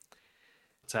guys.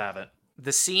 Let's have it.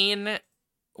 The scene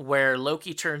where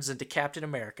Loki turns into Captain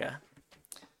America.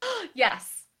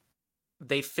 Yes.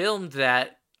 They filmed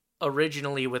that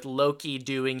originally with Loki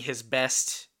doing his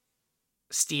best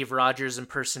Steve Rogers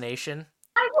impersonation.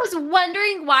 I was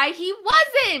wondering why he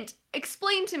wasn't.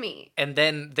 Explain to me. And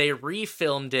then they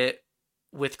refilmed it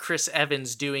with Chris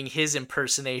Evans doing his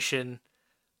impersonation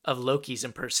of Loki's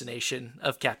impersonation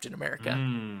of Captain America.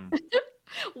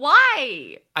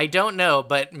 Why? I don't know,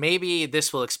 but maybe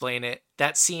this will explain it.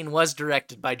 That scene was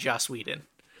directed by Joss Whedon.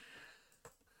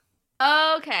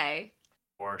 Okay.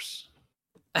 Of course.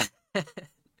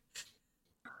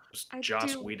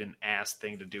 Joss Whedon ass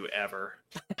thing to do ever.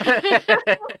 I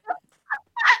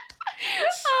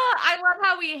love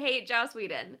how we hate Joss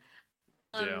Whedon.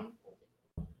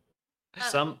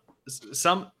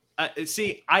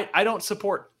 See, I don't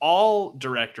support all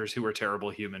directors who are terrible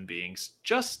human beings,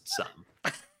 just some.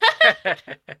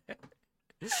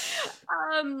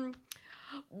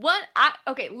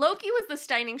 Loki was the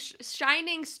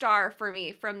shining star for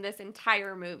me from this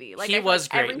entire movie. Like he was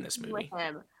great in this movie.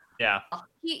 Yeah.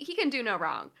 He can do no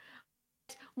wrong.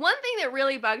 One thing that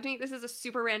really bugged me, this is a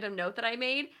super random note that I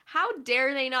made. How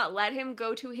dare they not let him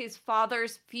go to his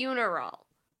father's funeral?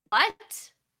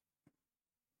 What?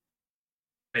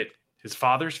 Wait, his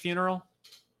father's funeral?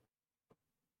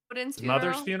 Odin's funeral?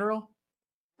 Mother's funeral?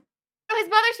 No, his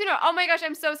mother's funeral. Oh my gosh,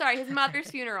 I'm so sorry. His mother's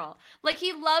funeral. Like,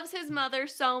 he loves his mother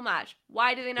so much.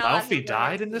 Why do they not let him Ralphie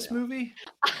died in this movie?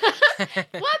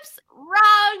 Whoops!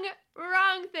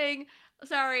 Wrong thing.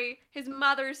 Sorry, his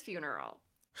mother's funeral.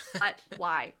 But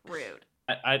why? Rude.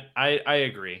 I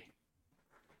agree.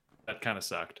 That kind of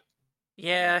sucked.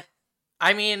 Yeah.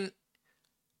 I mean,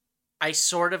 I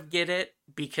sort of get it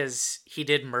because he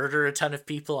did murder a ton of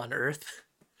people on Earth.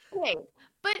 Okay,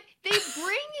 but they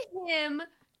bring him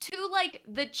to like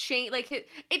the chain, like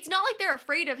it's not like they're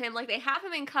afraid of him. Like, they have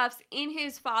him in cuffs in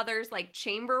his father's like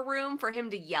chamber room for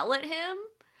him to yell at him.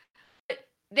 But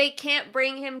they can't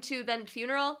bring him to the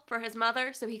funeral for his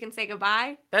mother so he can say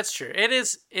goodbye. That's true. It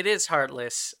is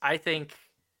heartless. I think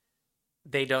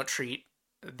they don't treat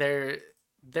their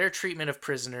treatment of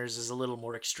prisoners is a little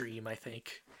more extreme, I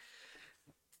think.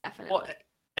 Definitely. Well,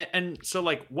 and so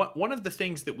like one of the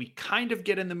things that we kind of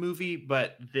get in the movie,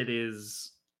 but that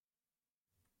is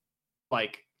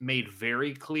like made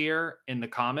very clear in the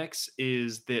comics,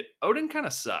 is that Odin kind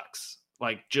of sucks,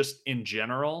 like just in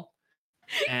general.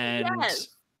 And yes.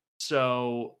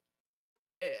 So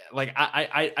like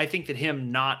I think that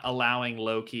him not allowing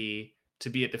Loki to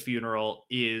be at the funeral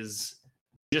is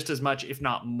just as much, if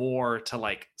not more, to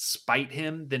like spite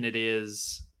him than it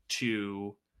is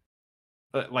to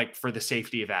like for the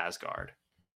safety of Asgard.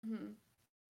 Mm-hmm.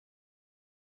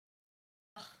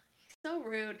 Oh, he's so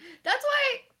rude. That's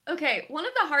why, okay, one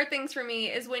of the hard things for me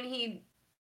is when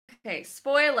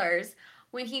spoilers,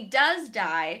 when he does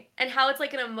die and how it's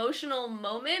like an emotional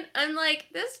moment. I'm like,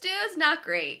 this dude's not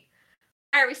great.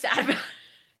 Why are we sad about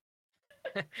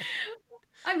it?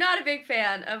 I'm not a big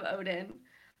fan of Odin.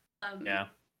 Yeah.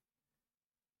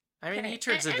 I mean, he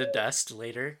turns into dust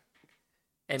later.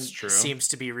 And seems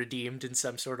to be redeemed in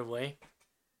some sort of way.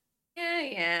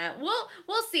 Yeah.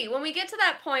 We'll see. When we get to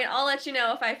that point, I'll let you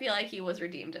know if I feel like he was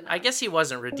redeemed enough. I guess he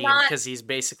wasn't redeemed because he's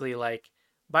basically like,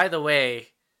 by the way,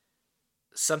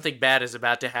 something bad is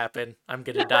about to happen. I'm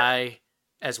going to die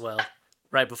as well.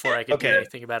 Right before I can do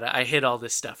anything about it. I hid all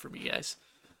this stuff from you guys.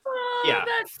 Oh, yeah,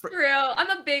 that's true. I'm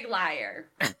a big liar.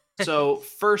 So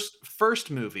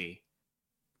first movie,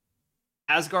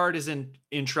 Asgard is in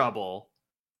trouble.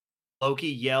 Loki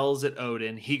yells at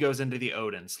Odin. He goes into the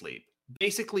Odin sleep.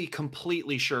 Basically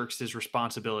completely shirks his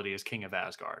responsibility as king of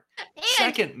Asgard. And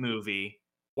second movie,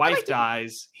 wife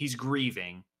dies. He's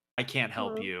grieving. I can't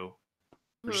help you.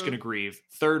 We're just going to grieve.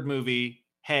 Third movie,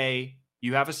 hey,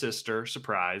 you have a sister,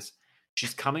 surprise.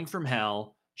 She's coming from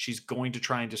hell. She's going to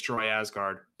try and destroy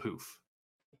Asgard. Poof.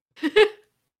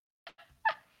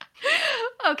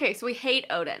 Okay, so we hate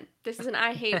Odin. This is an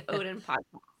I hate Odin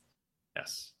podcast.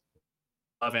 Yes.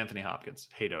 Love Anthony Hopkins.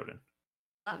 Hate Odin.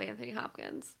 Love Anthony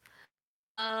Hopkins.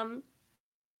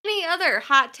 Any other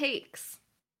hot takes?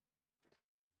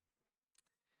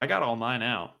 I got all mine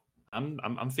out.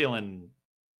 I'm feeling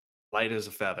light as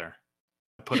a feather.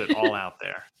 I put it all out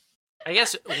there. I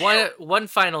guess one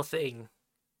final thing.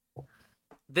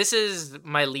 This is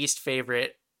my least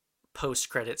favorite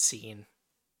post-credit scene.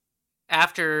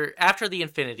 After the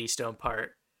Infinity Stone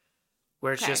part,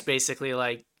 where it's just basically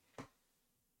like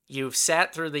you've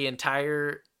sat through the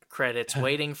entire credits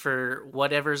waiting for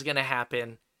whatever's gonna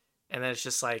happen, and then it's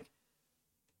just like,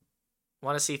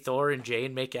 want to see Thor and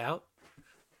Jane make out?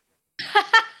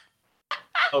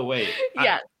 Oh wait,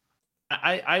 yes.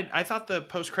 I thought the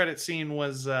post-credit scene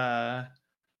was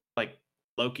like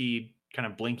Loki kind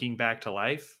of blinking back to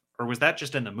life, or was that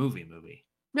just in the movie?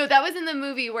 No, that was in the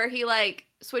movie where he like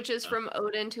switches from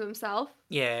Odin to himself.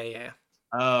 Yeah.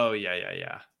 Oh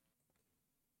yeah.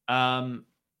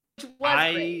 Which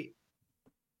was great.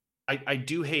 I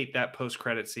do hate that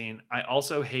post-credit scene. I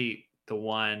also hate the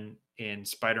one in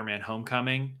Spider-Man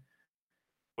Homecoming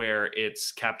where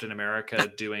it's Captain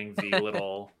America doing the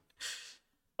little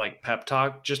like pep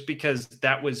talk, just because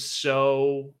that was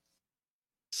so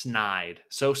snide,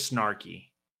 so snarky.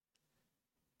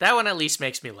 That one at least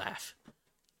makes me laugh.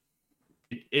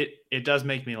 It does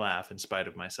make me laugh in spite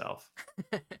of myself.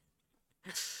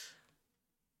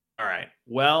 All right.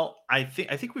 Well, I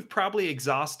think we've probably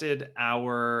exhausted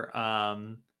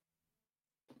our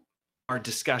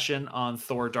discussion on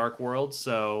Thor: Dark World.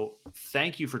 So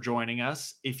thank you for joining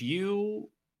us. If you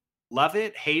love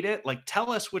it, hate it, like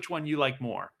tell us which one you like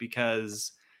more,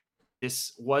 because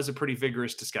this was a pretty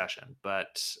vigorous discussion.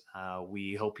 But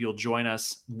we hope you'll join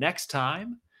us next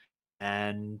time,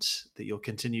 and that you'll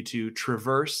continue to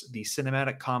traverse the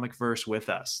cinematic comic verse with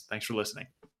us. Thanks for listening.